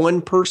with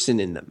one person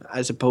in them,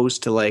 as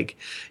opposed to like,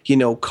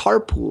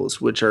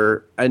 carpools, which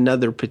are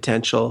another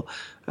potential.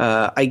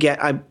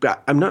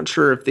 I'm not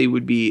sure if they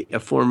would be a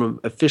form of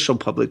official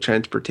public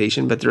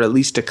transportation, but they're at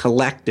least a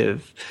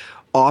collective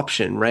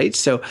option, right?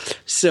 So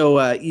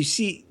you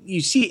see,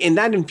 and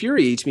that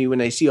infuriates me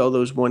when I see all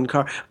those one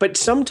car. But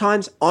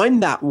sometimes I'm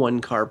that one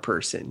car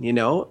person,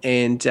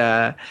 and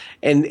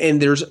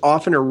there's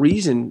often a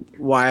reason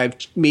why I've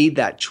made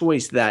that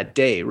choice that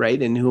day,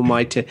 right? And who am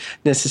I to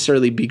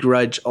necessarily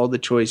begrudge all the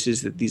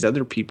choices that these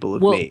other people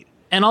have made?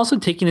 And also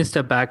taking a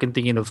step back and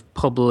thinking of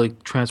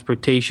public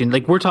transportation,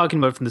 like we're talking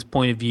about from this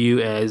point of view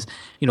as,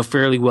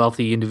 fairly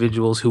wealthy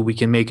individuals who we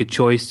can make a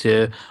choice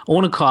to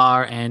own a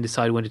car and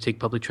decide when to take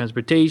public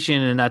transportation.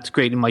 And that's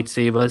great. It might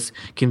save us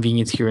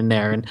convenience here and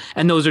there.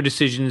 And those are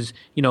decisions,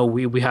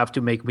 we have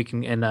to make.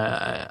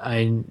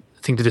 I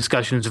think the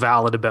discussion is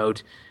valid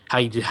about how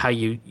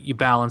you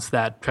balance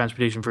that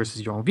transportation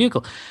versus your own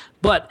vehicle.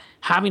 But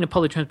having a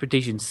public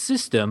transportation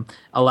system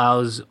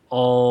allows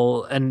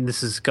all, and this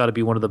has got to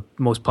be one of the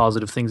most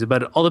positive things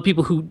about it, all the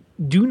people who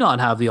do not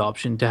have the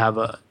option to have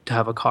a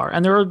car,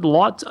 and there are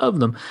lots of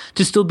them,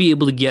 to still be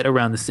able to get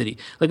around the city.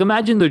 Like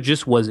imagine there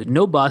just wasn't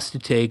no bus to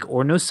take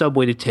or no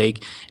subway to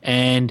take,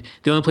 and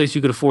the only place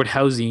you could afford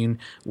housing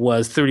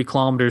was 30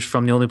 kilometers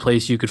from the only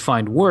place you could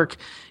find work.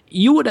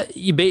 You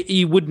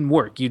wouldn't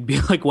work. You'd be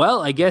like,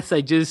 well, I guess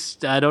I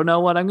don't know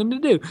what I'm going to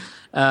do,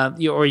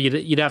 or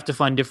you'd have to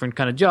find a different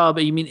kind of job.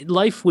 I mean,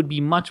 life would be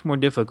much more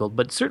difficult.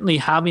 But certainly,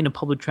 having a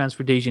public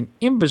transportation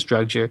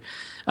infrastructure,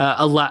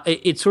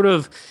 it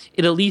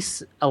at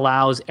least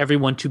allows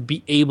everyone to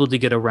be able to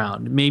get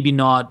around. Maybe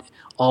not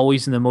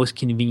always in the most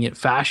convenient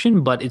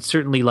fashion, but it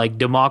certainly like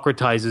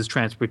democratizes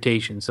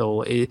transportation.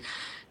 So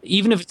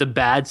even if it's a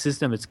bad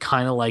system, it's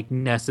kind of like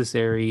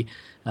necessary.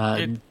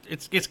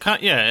 It's kind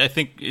of, yeah. I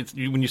think it's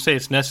when you say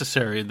it's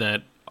necessary,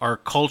 that our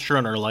culture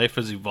and our life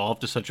has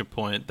evolved to such a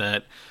point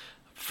that,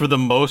 for the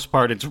most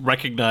part, it's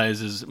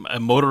recognized as a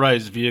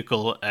motorized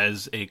vehicle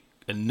as a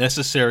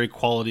necessary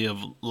quality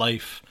of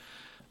life.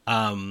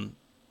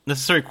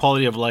 Necessary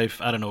quality of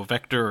life. I don't know,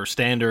 vector or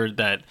standard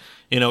that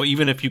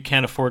even if you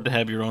can't afford to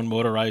have your own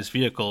motorized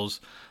vehicles,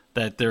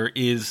 that there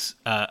is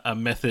a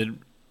method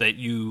that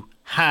you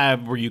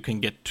have where you can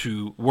get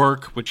to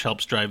work, which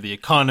helps drive the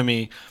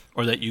economy,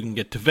 or that you can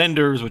get to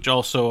vendors, which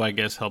also, I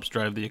guess, helps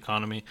drive the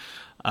economy.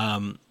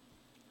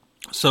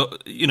 So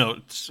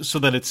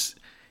that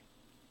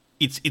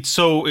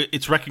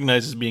it's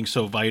recognized as being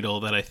so vital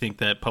that I think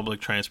that public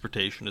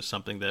transportation is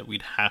something that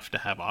we'd have to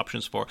have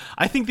options for.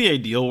 I think the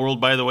ideal world,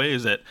 by the way,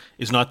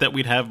 is not that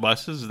we'd have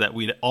buses, that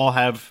we'd all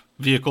have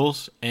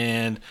vehicles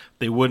and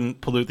they wouldn't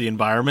pollute the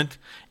environment,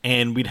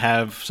 and we'd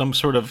have some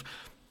sort of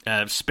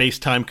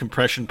space-time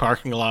compression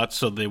parking lots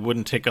so they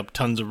wouldn't take up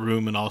tons of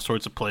room in all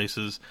sorts of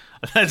places.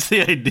 That's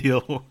the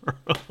ideal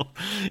world,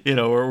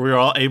 where we're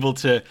all able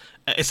to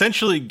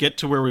essentially get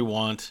to where we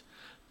want,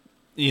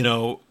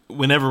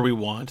 whenever we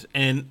want.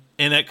 And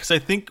because I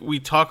think we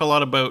talk a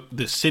lot about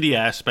the city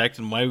aspect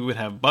and why we would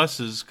have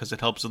buses, because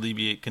it helps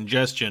alleviate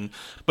congestion.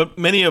 But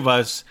many of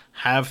us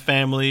have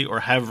family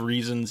or have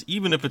reasons,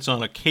 even if it's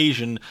on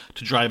occasion,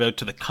 to drive out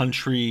to the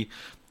country,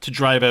 to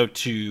drive out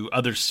to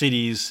other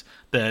cities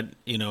that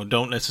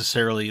don't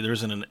necessarily, there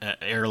isn't an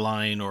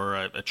airline or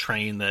a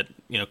train that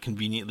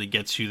conveniently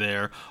gets you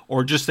there,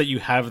 or just that you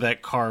have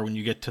that car when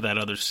you get to that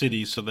other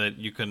city so that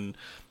you can,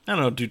 I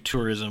don't know, do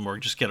tourism or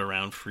just get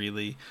around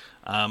freely.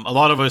 A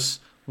lot of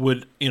us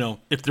would,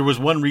 if there was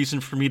one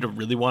reason for me to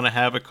really want to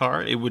have a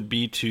car, it would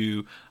be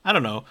to, I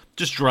don't know,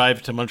 just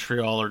drive to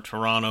Montreal or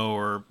Toronto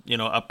or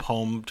up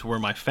home to where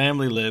my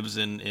family lives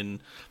in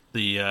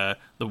the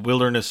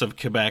wilderness of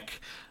Quebec.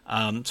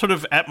 Sort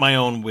of at my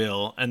own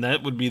will, and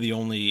that would be the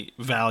only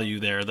value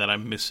there that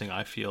I'm missing,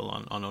 I feel,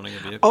 on owning a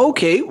vehicle.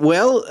 Okay,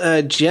 well,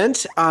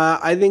 gents,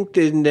 I think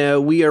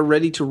then we are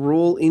ready to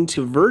roll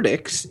into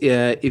verdicts.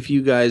 If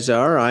you guys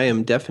are, I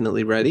am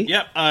definitely ready.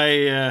 Yeah,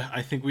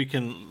 I think we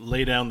can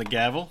lay down the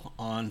gavel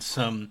on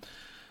some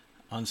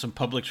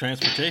public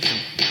transportation.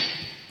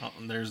 Oh,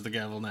 and there's the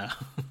gavel now.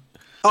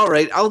 All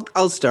right,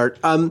 I'll start.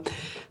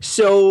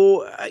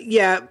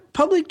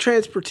 Public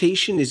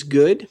transportation is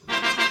good.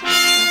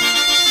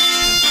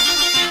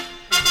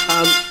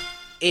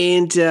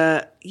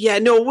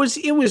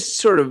 It was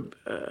sort of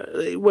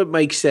what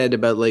Mike said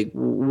about like,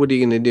 what are you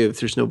going to do if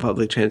there's no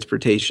public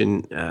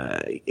transportation?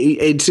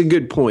 It's a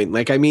good point.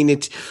 Like, I mean,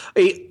 it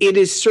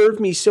has served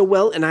me so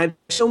well, and I have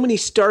so many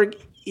stark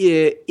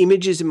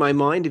images in my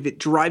mind of it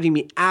driving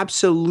me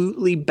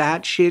absolutely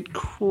batshit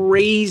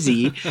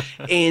crazy,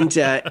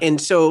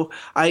 and so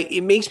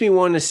it makes me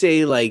want to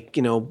say, like,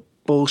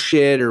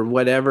 bullshit or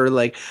whatever,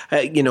 like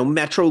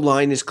Metro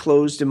line is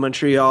closed in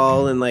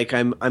Montreal, and like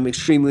I'm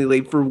extremely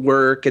late for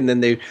work, and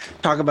then they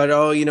talk about,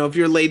 if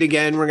you're late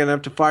again, we're gonna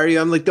have to fire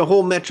you. I'm like, the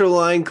whole Metro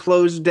line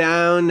closed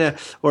down,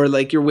 or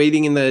like you're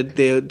waiting in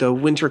the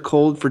winter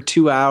cold for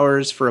 2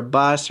 hours for a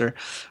bus, or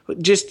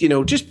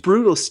just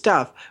brutal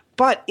stuff.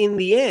 But in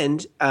the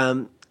end,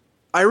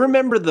 I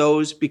remember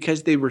those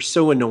because they were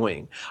so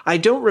annoying. I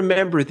don't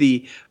remember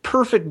the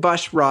perfect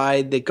bus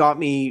ride that got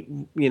me,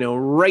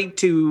 right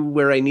to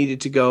where I needed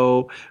to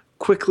go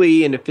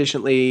quickly and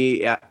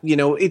efficiently.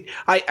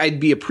 I'd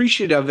be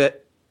appreciative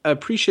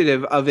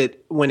of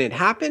it when it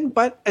happened,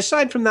 but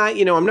aside from that,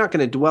 I'm not going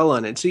to dwell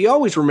on it. So you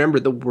always remember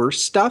the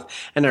worst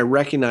stuff, and I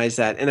recognize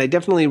that, and I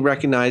definitely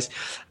recognize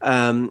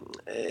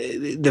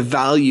the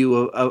value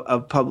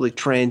of public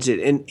transit,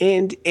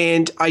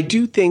 and I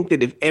do think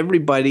that if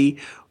everybody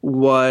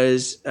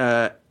was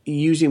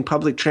using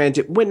public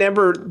transit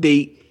whenever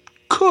they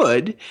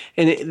could,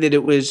 and that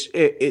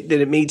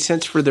it made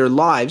sense for their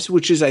lives,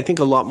 which is, I think,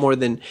 a lot more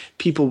than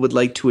people would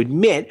like to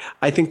admit,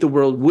 I think the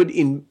world would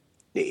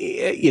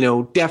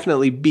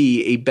definitely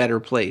be a better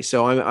place.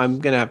 So I'm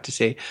going to have to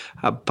say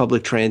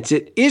public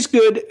transit is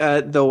good,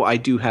 though I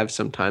do have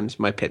sometimes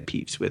my pet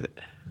peeves with it.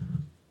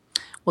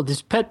 Well,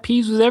 there's pet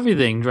peeves with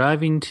everything,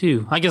 driving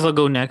too. I guess I'll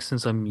go next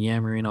since I'm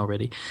yammering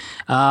already.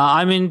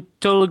 I'm in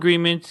total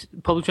agreement.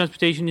 Public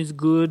transportation is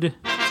good.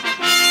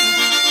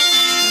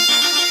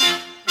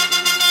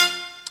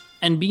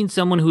 And being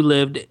someone who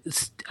lived,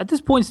 at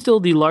this point, still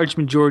the large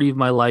majority of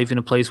my life in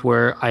a place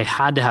where I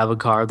had to have a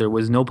car, there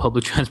was no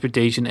public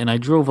transportation, and I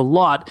drove a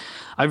lot,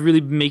 I've really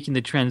been making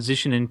the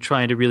transition and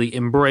trying to really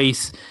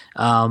embrace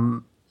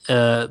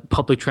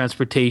public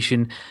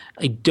transportation.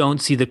 I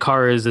don't see the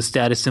car as a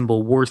status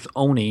symbol worth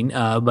owning,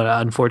 but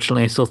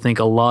unfortunately I still think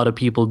a lot of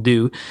people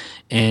do.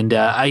 And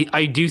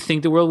I do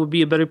think the world would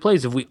be a better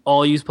place if we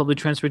all use public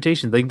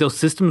transportation. I think those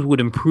systems would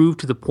improve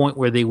to the point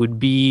where they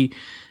would be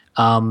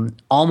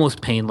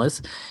almost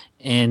painless,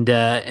 and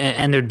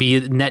there'd be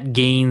net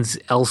gains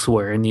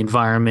elsewhere in the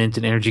environment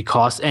and energy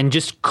costs and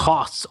just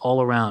costs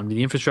all around.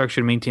 The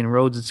infrastructure to maintain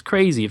roads, it's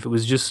crazy. If it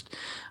was just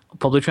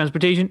public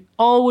transportation,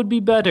 all would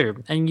be better,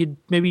 and you'd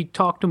maybe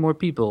talk to more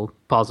people,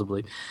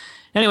 possibly.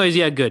 Anyways,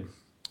 yeah, good.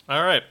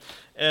 All right.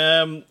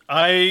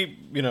 I,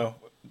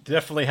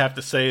 definitely have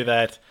to say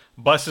that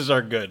buses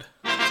are good.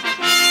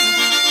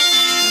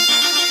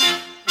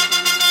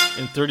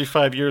 In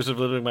 35 years of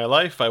living my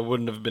life, I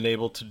wouldn't have been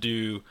able to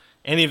do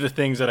any of the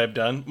things that I've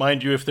done.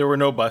 Mind you, if there were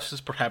no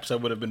buses, perhaps I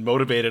would have been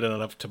motivated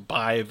enough to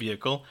buy a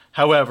vehicle.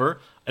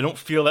 However, I don't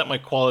feel that my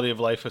quality of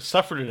life has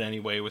suffered in any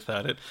way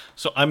without it.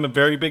 So I'm a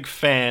very big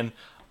fan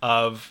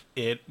of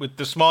it, with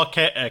the small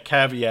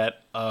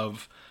caveat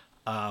of,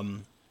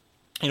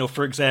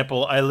 for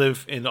example, I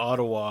live in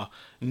Ottawa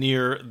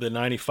near the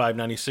 95,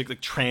 96,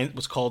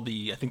 what's called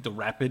the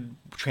Rapid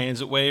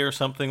Transit Way or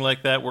something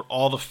like that, where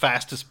all the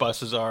fastest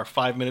buses are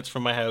 5 minutes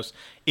from my house.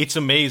 It's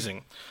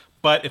amazing.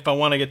 But if I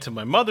want to get to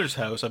my mother's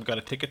house, I've got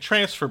to take a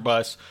transfer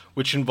bus,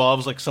 which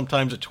involves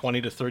sometimes a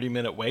 20 to 30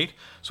 minute wait.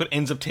 So it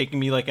ends up taking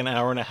me an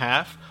hour and a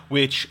half,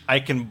 which I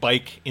can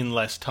bike in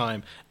less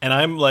time. And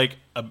I'm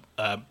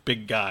a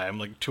big guy. I'm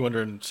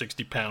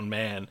 260-pound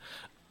man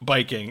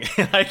biking.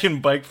 And I can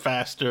bike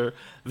faster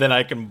than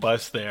I can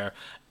bus there.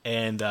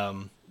 And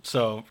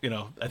so,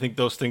 I think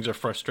those things are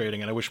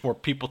frustrating. And I wish more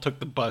people took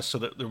the bus so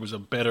that there was a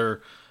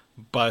better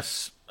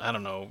bus,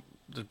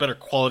 the better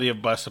quality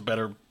of bus, a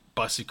better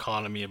bus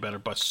economy, a better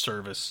bus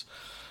service,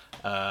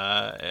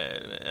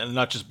 and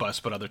not just bus,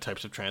 but other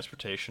types of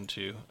transportation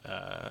too,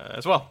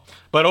 as well.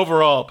 But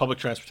overall, public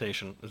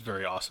transportation is a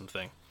very awesome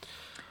thing.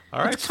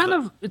 All right, it's kind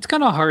of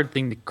a hard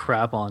thing to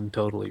crap on.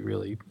 Totally,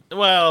 really.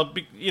 Well,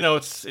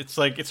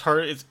 it's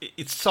hard.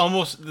 It's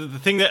almost the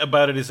thing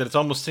about it is that it's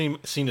almost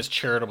seen as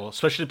charitable,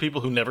 especially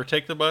people who never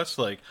take the bus,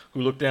 who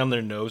look down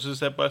their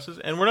noses at buses.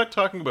 And we're not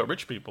talking about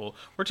rich people.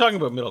 We're talking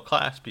about middle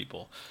class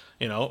people.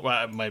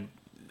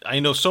 I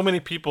know so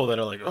many people that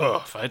are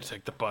if I had to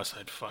take the bus,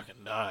 I'd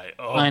fucking die.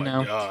 Oh, I know.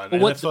 My God.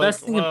 But what's the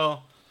best thing? The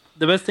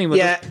best thing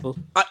about those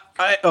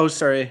people.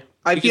 Sorry.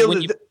 I feel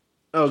that.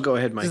 Go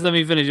ahead, Mike. Just let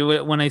me finish.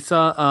 When I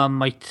saw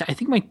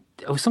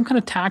it was some kind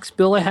of tax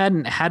bill I had,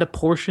 and it had a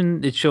portion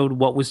that showed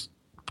what was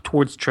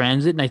towards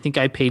transit, and I think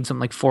I paid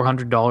something like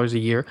 $400 a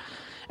year.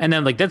 And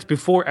then that's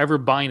before ever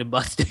buying a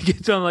bus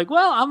ticket. So I'm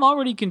I'm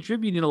already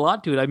contributing a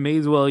lot to it. I may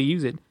as well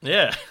use it.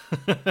 Yeah.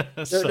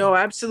 No,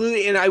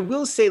 absolutely. And I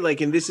will say,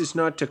 and this is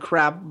not to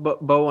crap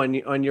Bo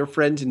on your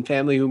friends and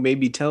family who may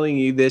be telling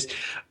you this,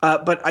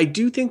 but I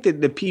do think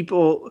that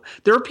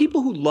there are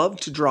people who love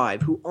to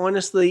drive, who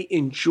honestly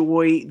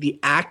enjoy the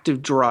act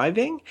of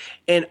driving.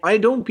 And I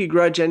don't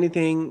begrudge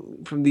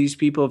anything from these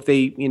people if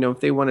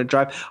they want to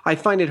drive. I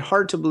find it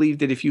hard to believe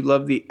that if you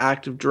love the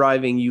act of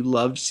driving, you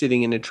love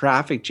sitting in a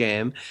traffic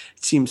jam.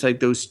 It seems like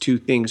those two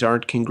things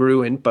aren't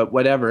congruent, but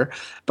whatever.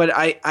 But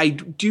I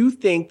do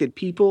think that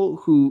people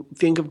who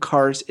think of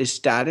cars as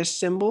status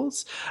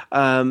symbols,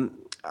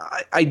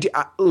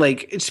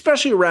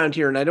 especially around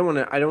here, and I don't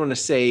want to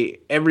say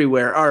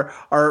everywhere,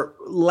 are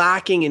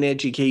lacking in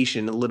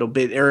education a little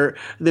bit, or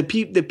the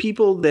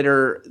people that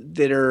are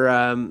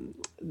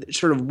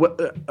sort of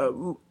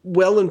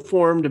well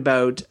informed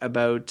about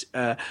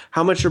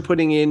how much they're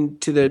putting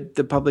into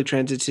the public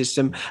transit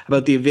system,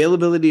 about the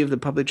availability of the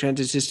public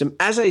transit system.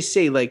 As I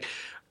say,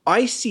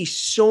 I see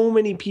so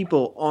many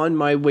people on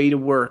my way to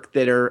work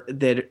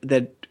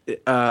that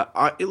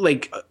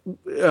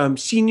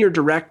senior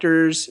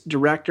directors.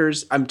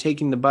 I'm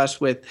taking the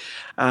bus with.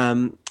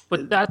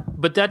 But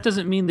that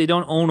doesn't mean they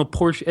don't own a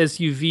Porsche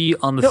SUV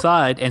on the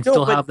side and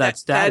still have that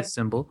status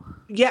symbol.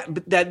 Yeah,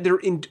 but that they're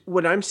in.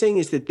 What I'm saying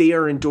is that they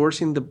are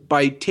endorsing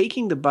by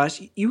taking the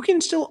bus. You can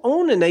still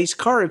own a nice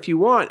car if you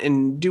want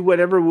and do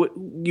whatever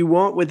you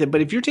want with it. But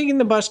if you're taking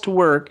the bus to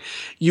work,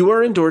 you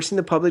are endorsing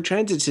the public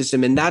transit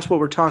system, and that's what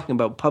we're talking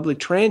about: public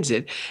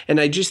transit. And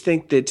I just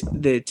think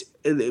that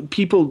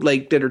people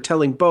like that are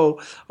telling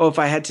Bo, oh, if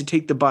I had to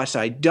take the bus,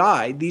 I'd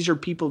die. These are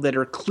people that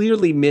are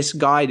clearly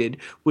misguided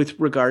with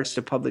regards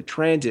to public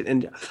transit.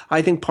 And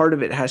I think part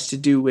of it has to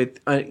do with,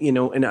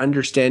 an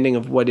understanding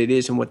of what it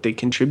is and what they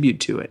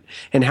contribute to it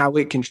and how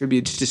it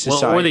contributes to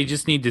society. Well, or they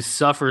just need to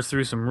suffer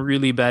through some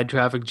really bad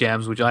traffic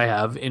jams, which I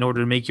have, in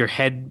order to make your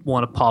head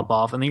want to pop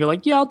off. And then you're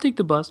like, yeah, I'll take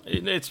the bus.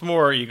 It's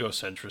more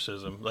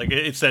egocentrism. Like,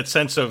 it's that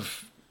sense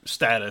of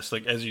status,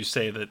 like, as you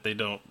say, that they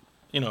don't,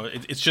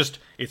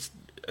 it's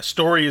a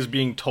story is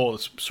being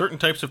told. Certain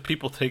types of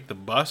people take the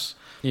bus.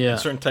 Yeah.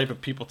 Certain type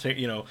of people take,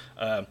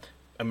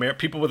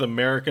 people with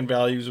American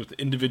values, with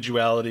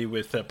individuality,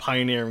 with a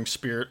pioneering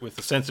spirit, with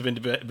a sense of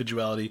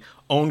individuality,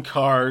 own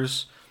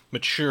cars,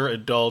 mature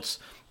adults,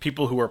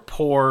 people who are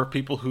poor,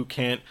 people who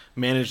can't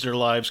manage their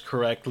lives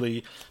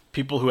correctly,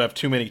 people who have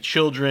too many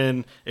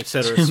children, et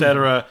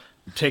cetera,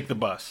 take the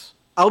bus.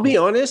 I'll be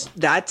honest,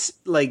 that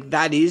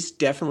is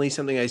definitely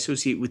something I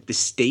associate with the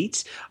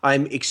States.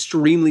 I'm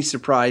extremely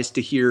surprised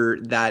to hear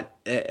that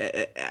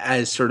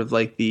as sort of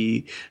like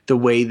the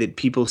way that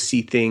people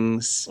see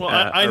things.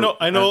 Well, I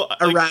know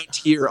around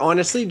here,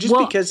 honestly,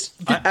 because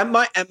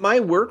at my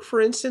work,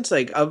 for instance,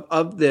 like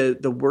of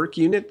the work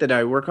unit that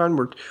I work on,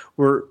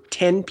 we're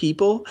 10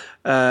 people.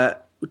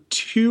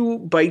 2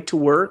 bike to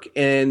work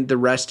and the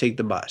rest take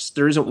the bus.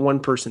 There isn't one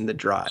person that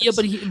drives. Yeah,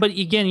 but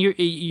again,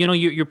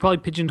 you're probably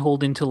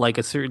pigeonholed into like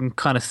a certain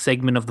kind of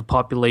segment of the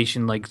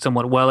population, like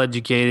somewhat well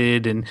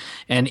educated and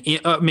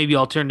maybe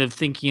alternative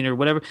thinking or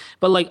whatever.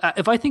 But like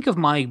if I think of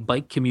my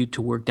bike commute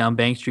to work down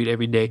Bank Street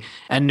every day,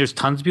 and there's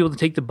tons of people that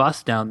take the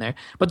bus down there,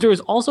 but there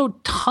is also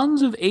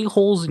tons of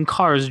a-holes in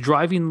cars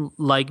driving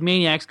like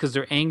maniacs because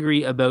they're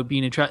angry about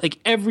being in traffic. Like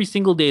every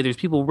single day, there's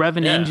people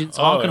revving engines,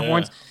 honking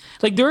horns.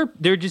 Like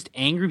they're just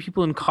angry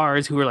people in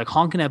cars who are like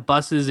honking at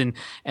buses and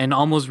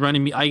almost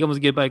running me. I almost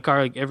get by a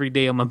car like every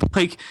day on my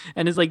bike,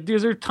 and it's like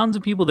there are tons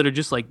of people that are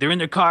just like they're in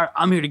their car.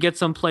 I'm here to get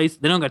someplace.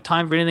 They don't got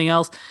time for anything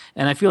else.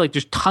 And I feel like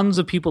there's tons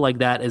of people like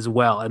that as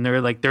well. And they're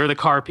the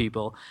car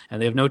people,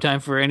 and they have no time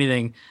for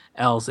anything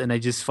else. And I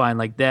just find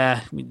like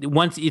that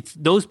once it's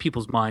those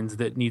people's minds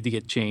that need to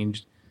get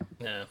changed.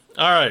 Yeah.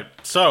 All right.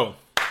 So,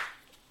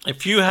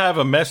 if you have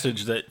a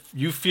message that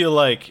you feel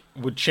like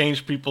would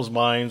change people's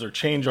minds or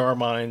change our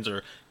minds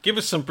or give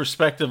us some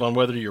perspective on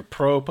whether you're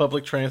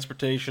pro-public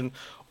transportation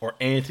or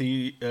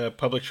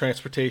anti-public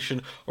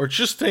transportation or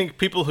just think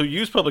people who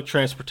use public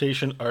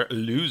transportation are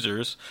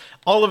losers,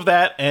 all of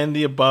that and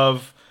the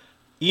above,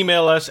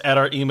 email us at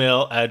our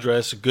email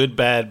address,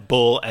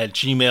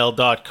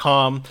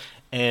 goodbadbull@gmail.com.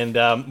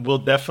 And we'll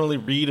definitely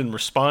read and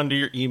respond to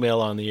your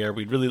email on the air.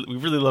 We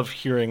really love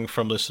hearing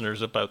from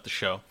listeners about the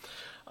show.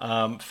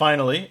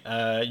 Finally,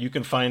 you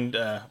can find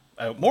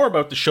out more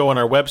about the show on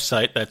our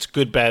website. That's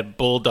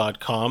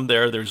goodbadbull.com.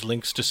 There's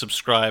links to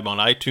subscribe on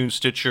iTunes,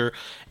 Stitcher,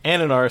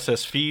 and an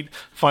RSS feed.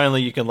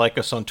 Finally, you can like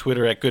us on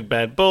Twitter at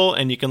goodbadbull,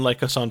 and you can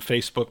like us on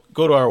Facebook.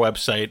 Go to our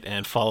website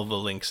and follow the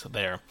links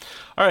there.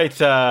 All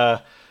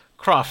right,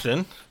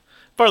 Crofton.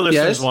 If our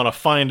listeners want to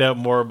find out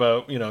more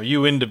about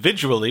you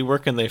individually, where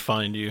can they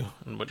find you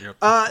and what you're up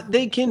to?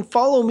 They can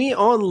follow me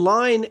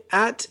online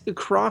at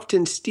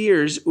Crofton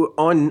Steers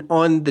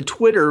on the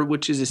Twitter,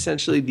 which is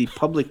essentially the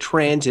public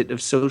transit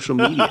of social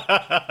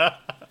media.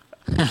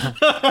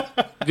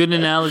 Good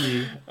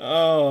analogy.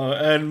 Oh,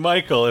 and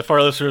Michael, if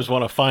our listeners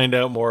want to find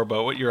out more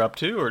about what you're up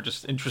to or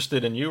just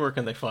interested in you, where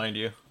can they find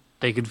you?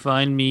 They can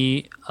find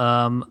me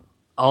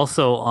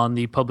also on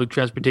the public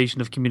transportation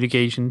of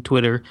communication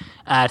Twitter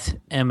at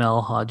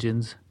ML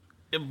Hodgins.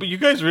 But you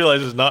guys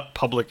realize it's not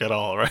public at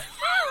all, right?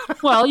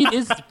 Well, it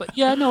is, but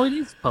yeah, no, it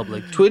is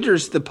public.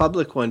 Twitter's the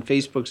public one.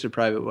 Facebook's the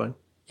private one.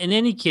 In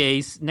any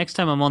case, next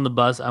time I'm on the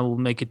bus, I will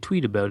make a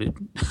tweet about it.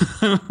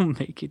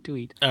 Make a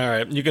tweet. All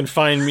right. You can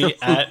find me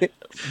at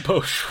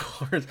Bo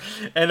Schwartz.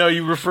 And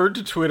you referred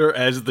to Twitter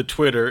as the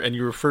Twitter, and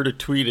you refer to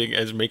tweeting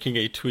as making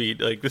a tweet.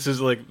 Like, this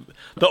is like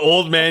the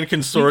old man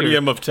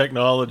consortium of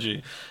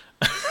technology.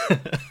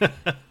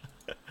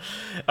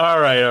 All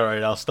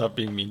right. I'll stop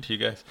being mean to you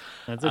guys.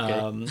 That's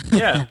okay.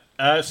 Yeah.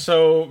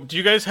 So, do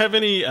you guys have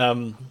any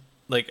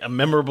like a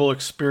memorable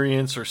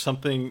experience or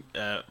something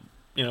that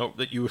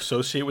you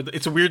associate with?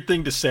 It's a weird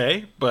thing to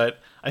say, but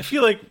I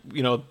feel like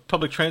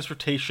public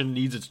transportation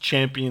needs its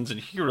champions and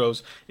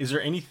heroes. Is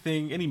there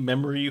any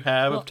memory you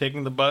have of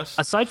taking the bus?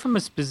 Aside from a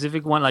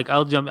specific one, like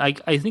I'll jump.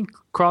 I think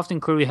Crofton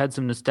clearly had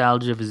some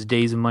nostalgia of his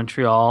days in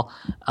Montreal,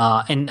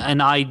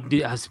 and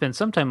I spent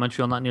some time in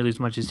Montreal, not nearly as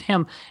much as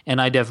him.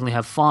 And I definitely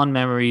have fond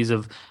memories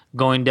of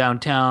going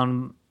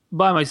downtown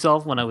by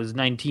myself when I was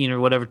 19 or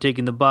whatever,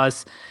 taking the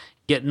bus,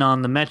 getting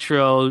on the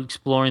metro,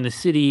 exploring the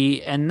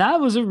city, and that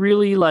was a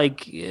really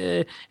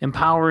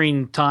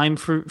empowering time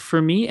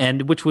for me,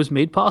 and which was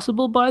made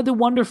possible by the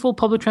wonderful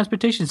public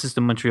transportation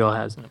system Montreal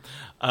has.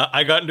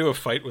 I got into a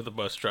fight with a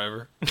bus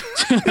driver.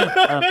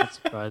 I'm not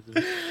surprised.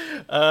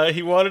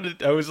 He wanted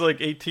to. I was like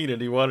 18, and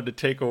he wanted to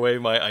take away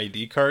my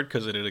ID card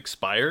because it had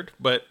expired.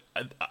 But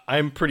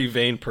I'm a pretty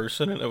vain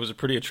person, and it was a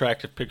pretty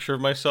attractive picture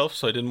of myself,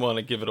 so I didn't want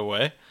to give it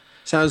away.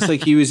 Sounds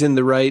like he was in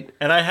the right.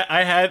 And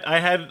I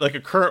had like a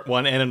current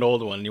one and an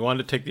old one. He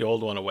wanted to take the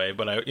old one away,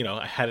 but I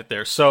had it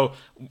there. So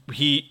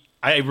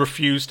I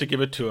refused to give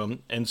it to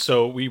him, and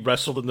so we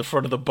wrestled in the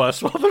front of the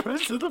bus while the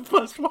rest of the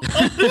bus was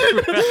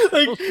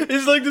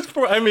it's like this.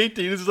 I'm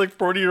 18. This is like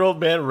 40-year-old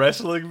man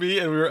wrestling me,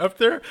 and we were up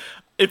there.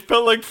 It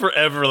felt like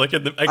forever.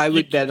 I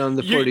would bet on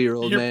the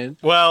 40-year-old man.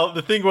 Well,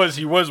 the thing was,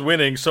 he was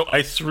winning, so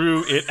I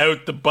threw it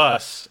out the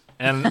bus.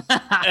 And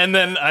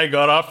then I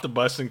got off the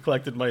bus and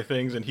collected my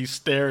things, and he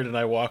stared, and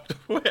I walked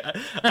away.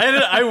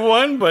 I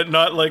won, but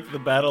not like the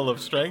battle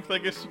of strength, I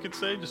guess you could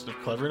say, just of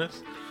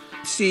cleverness.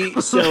 See,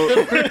 so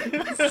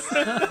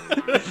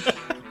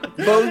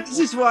Bo, this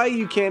is why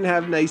you can't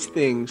have nice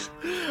things.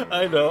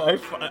 I know.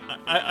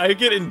 I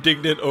get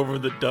indignant over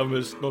the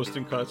dumbest, most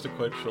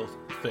inconsequential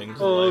things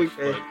in life.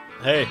 Okay.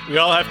 But, hey, we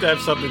all have to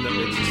have something that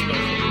makes us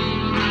special.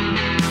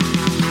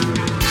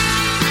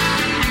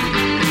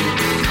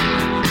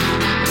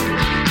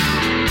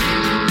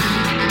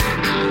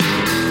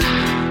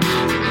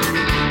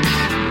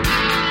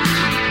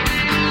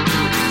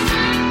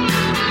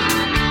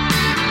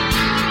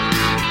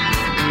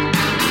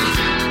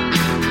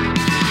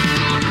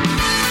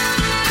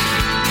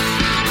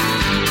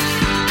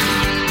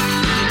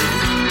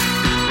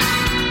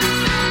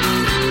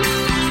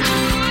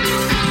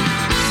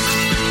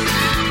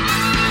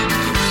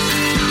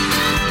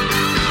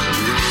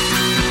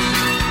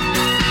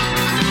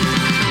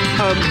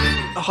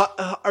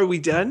 Are we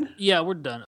done? Yeah, we're done.